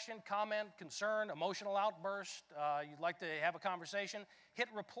a question, comment, concern, emotional outburst, you'd like to have a conversation, hit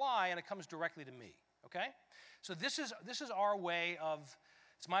reply and it comes directly to me, okay? So this is our way of,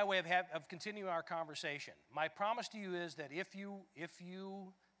 it's my way of continuing our conversation. My promise to you is that if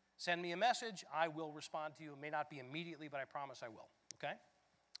you send me a message, I will respond to you. It may not be immediately, but I promise I will, okay?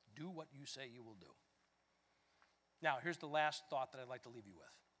 Do what you say you will do. Now, here's the last thought that I'd like to leave you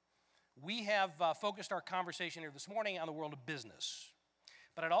with. We have focused our conversation here this morning on the world of business.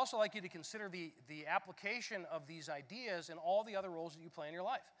 But I'd also like you to consider the application of these ideas in all the other roles that you play in your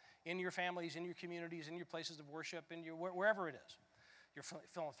life, in your families, in your communities, in your places of worship, in your, wherever it is, your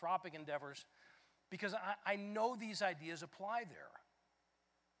philanthropic endeavors, because I know these ideas apply there.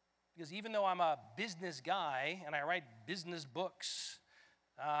 Because even though I'm a business guy and I write business books,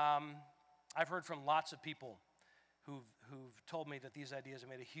 I've heard from lots of people who've told me that these ideas have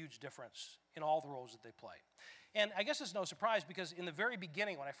made a huge difference in all the roles that they play. And I guess it's no surprise because in the very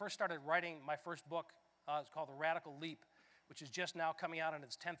beginning, when I first started writing my first book, it's called The Radical Leap, which is just now coming out in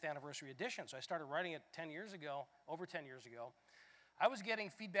its 10th anniversary edition. So I started writing it 10 years ago, over 10 years ago. I was getting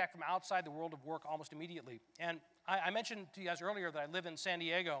feedback from outside the world of work almost immediately. And I mentioned to you guys earlier that I live in San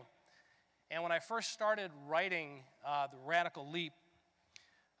Diego. And when I first started writing The Radical Leap,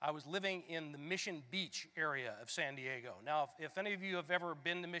 I was living in the Mission Beach area of San Diego. Now, if any of you have ever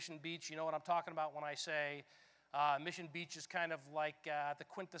been to Mission Beach, you know what I'm talking about when I say Mission Beach is kind of like the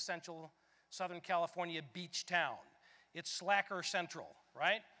quintessential Southern California beach town. It's slacker central,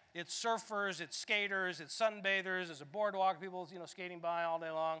 right? It's surfers, it's skaters, it's sunbathers, there's a boardwalk, people skating by all day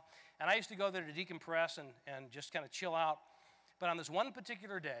long. And I used to go there to decompress and just kind of chill out. But on this one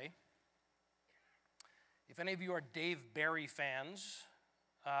particular day, if any of you are Dave Barry fans,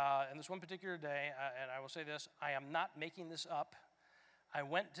 and this one particular day, and I will say this, I am not making this up, I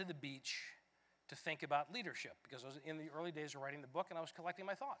went to the beach to think about leadership because I was in the early days of writing the book and I was collecting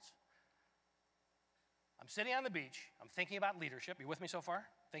my thoughts. I'm sitting on the beach, I'm thinking about leadership. You with me so far?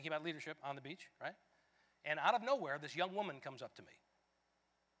 Thinking about leadership on the beach, right? And out of nowhere, this young woman comes up to me,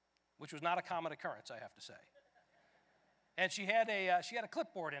 which was not a common occurrence, I have to say. And she had a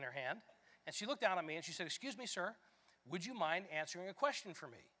clipboard in her hand, and she looked down at me and she said, "Excuse me, sir, would you mind answering a question for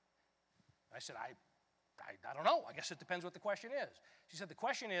me?" I said, I don't know. I guess it depends what the question is. She said, "The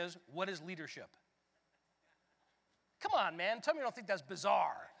question is, what is leadership?" Come on, man. Tell me you don't think that's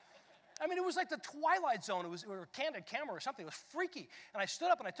bizarre. I mean, it was like the Twilight Zone. It was a candid camera or something. It was freaky. And I stood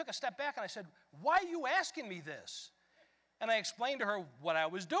up and I took a step back and I said, "Why are you asking me this?" And I explained to her what I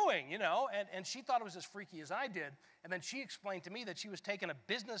was doing, and she thought it was as freaky as I did. And then she explained to me that she was taking a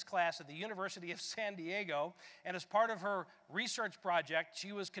business class at the University of San Diego, and as part of her research project,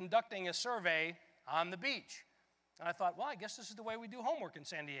 she was conducting a survey on the beach. And I thought, well, I guess this is the way we do homework in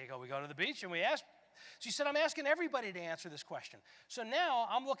San Diego. We go to the beach and we ask. She said, "I'm asking everybody to answer this question." So now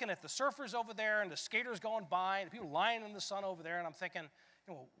I'm looking at the surfers over there and the skaters going by and people lying in the sun over there, and I'm thinking,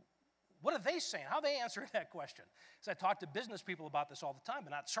 what are they saying? How are they answering that question? So I talk to business people about this all the time, but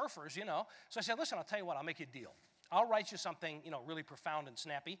not surfers, So I said, "Listen, I'll tell you what, I'll make you a deal. I'll write you something, really profound and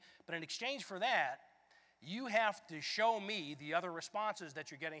snappy, but in exchange for that, you have to show me the other responses that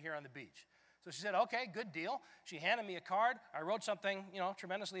you're getting here on the beach." So she said, "Okay, good deal." She handed me a card. I wrote something,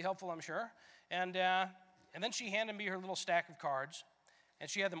 tremendously helpful, I'm sure. And then she handed me her little stack of cards, and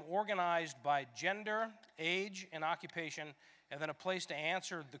she had them organized by gender, age, and occupation, and then a place to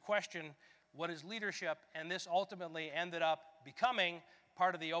answer the question, what is leadership? And this ultimately ended up becoming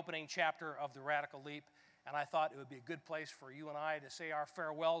part of the opening chapter of The Radical Leap. And I thought it would be a good place for you and I to say our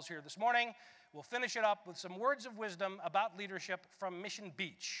farewells here this morning. We'll finish it up with some words of wisdom about leadership from Mission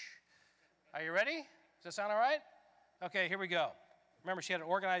Beach. Are you ready? Does that sound all right? Okay, here we go. Remember, she had it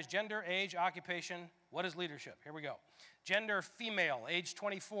organized: gender, age, occupation. What is leadership? Here we go. Gender, female, age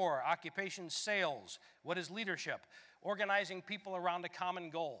 24, occupation, sales. What is leadership? Organizing people around a common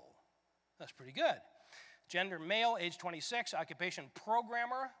goal. That's pretty good. Gender, male, age 26, occupation,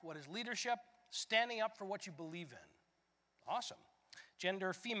 programmer. What is leadership? Standing up for what you believe in. Awesome.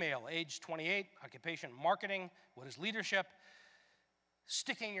 Gender, female, age 28, occupation, marketing. What is leadership?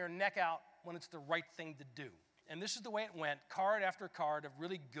 Sticking your neck out when it's the right thing to do. And this is the way it went, card after card of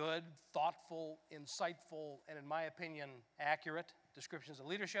really good, thoughtful, insightful, and in my opinion, accurate descriptions of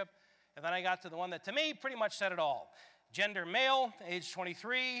leadership. And then I got to the one that, to me, pretty much said it all. Gender, male, age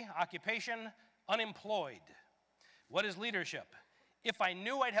 23, occupation, unemployed. What is leadership? If I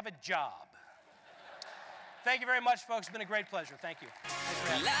knew I'd have a job. Thank you very much, folks. It's been a great pleasure. Thank you. Thanks for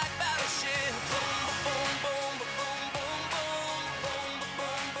having me. Like battleship, boom, boom, boom, boom, boom, boom, boom,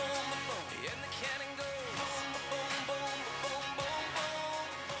 boom, boom, boom, and the cannon goes boom, boom, boom, boom,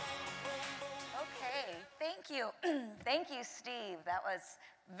 boom, boom. Okay, thank you. Thank you, Steve. That was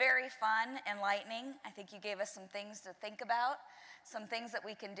very fun, enlightening. I think you gave us some things to think about, some things that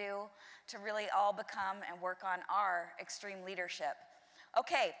we can do to really all become and work on our extreme leadership.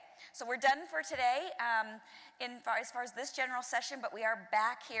 Okay, so we're done for today as far as this general session, but we are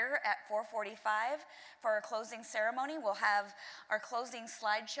back here at 4:45 for our closing ceremony. We'll have our closing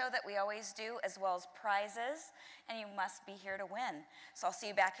slideshow that we always do, as well as prizes, and you must be here to win. So I'll see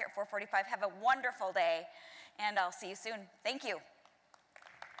you back here at 4:45. Have a wonderful day, and I'll see you soon. Thank you.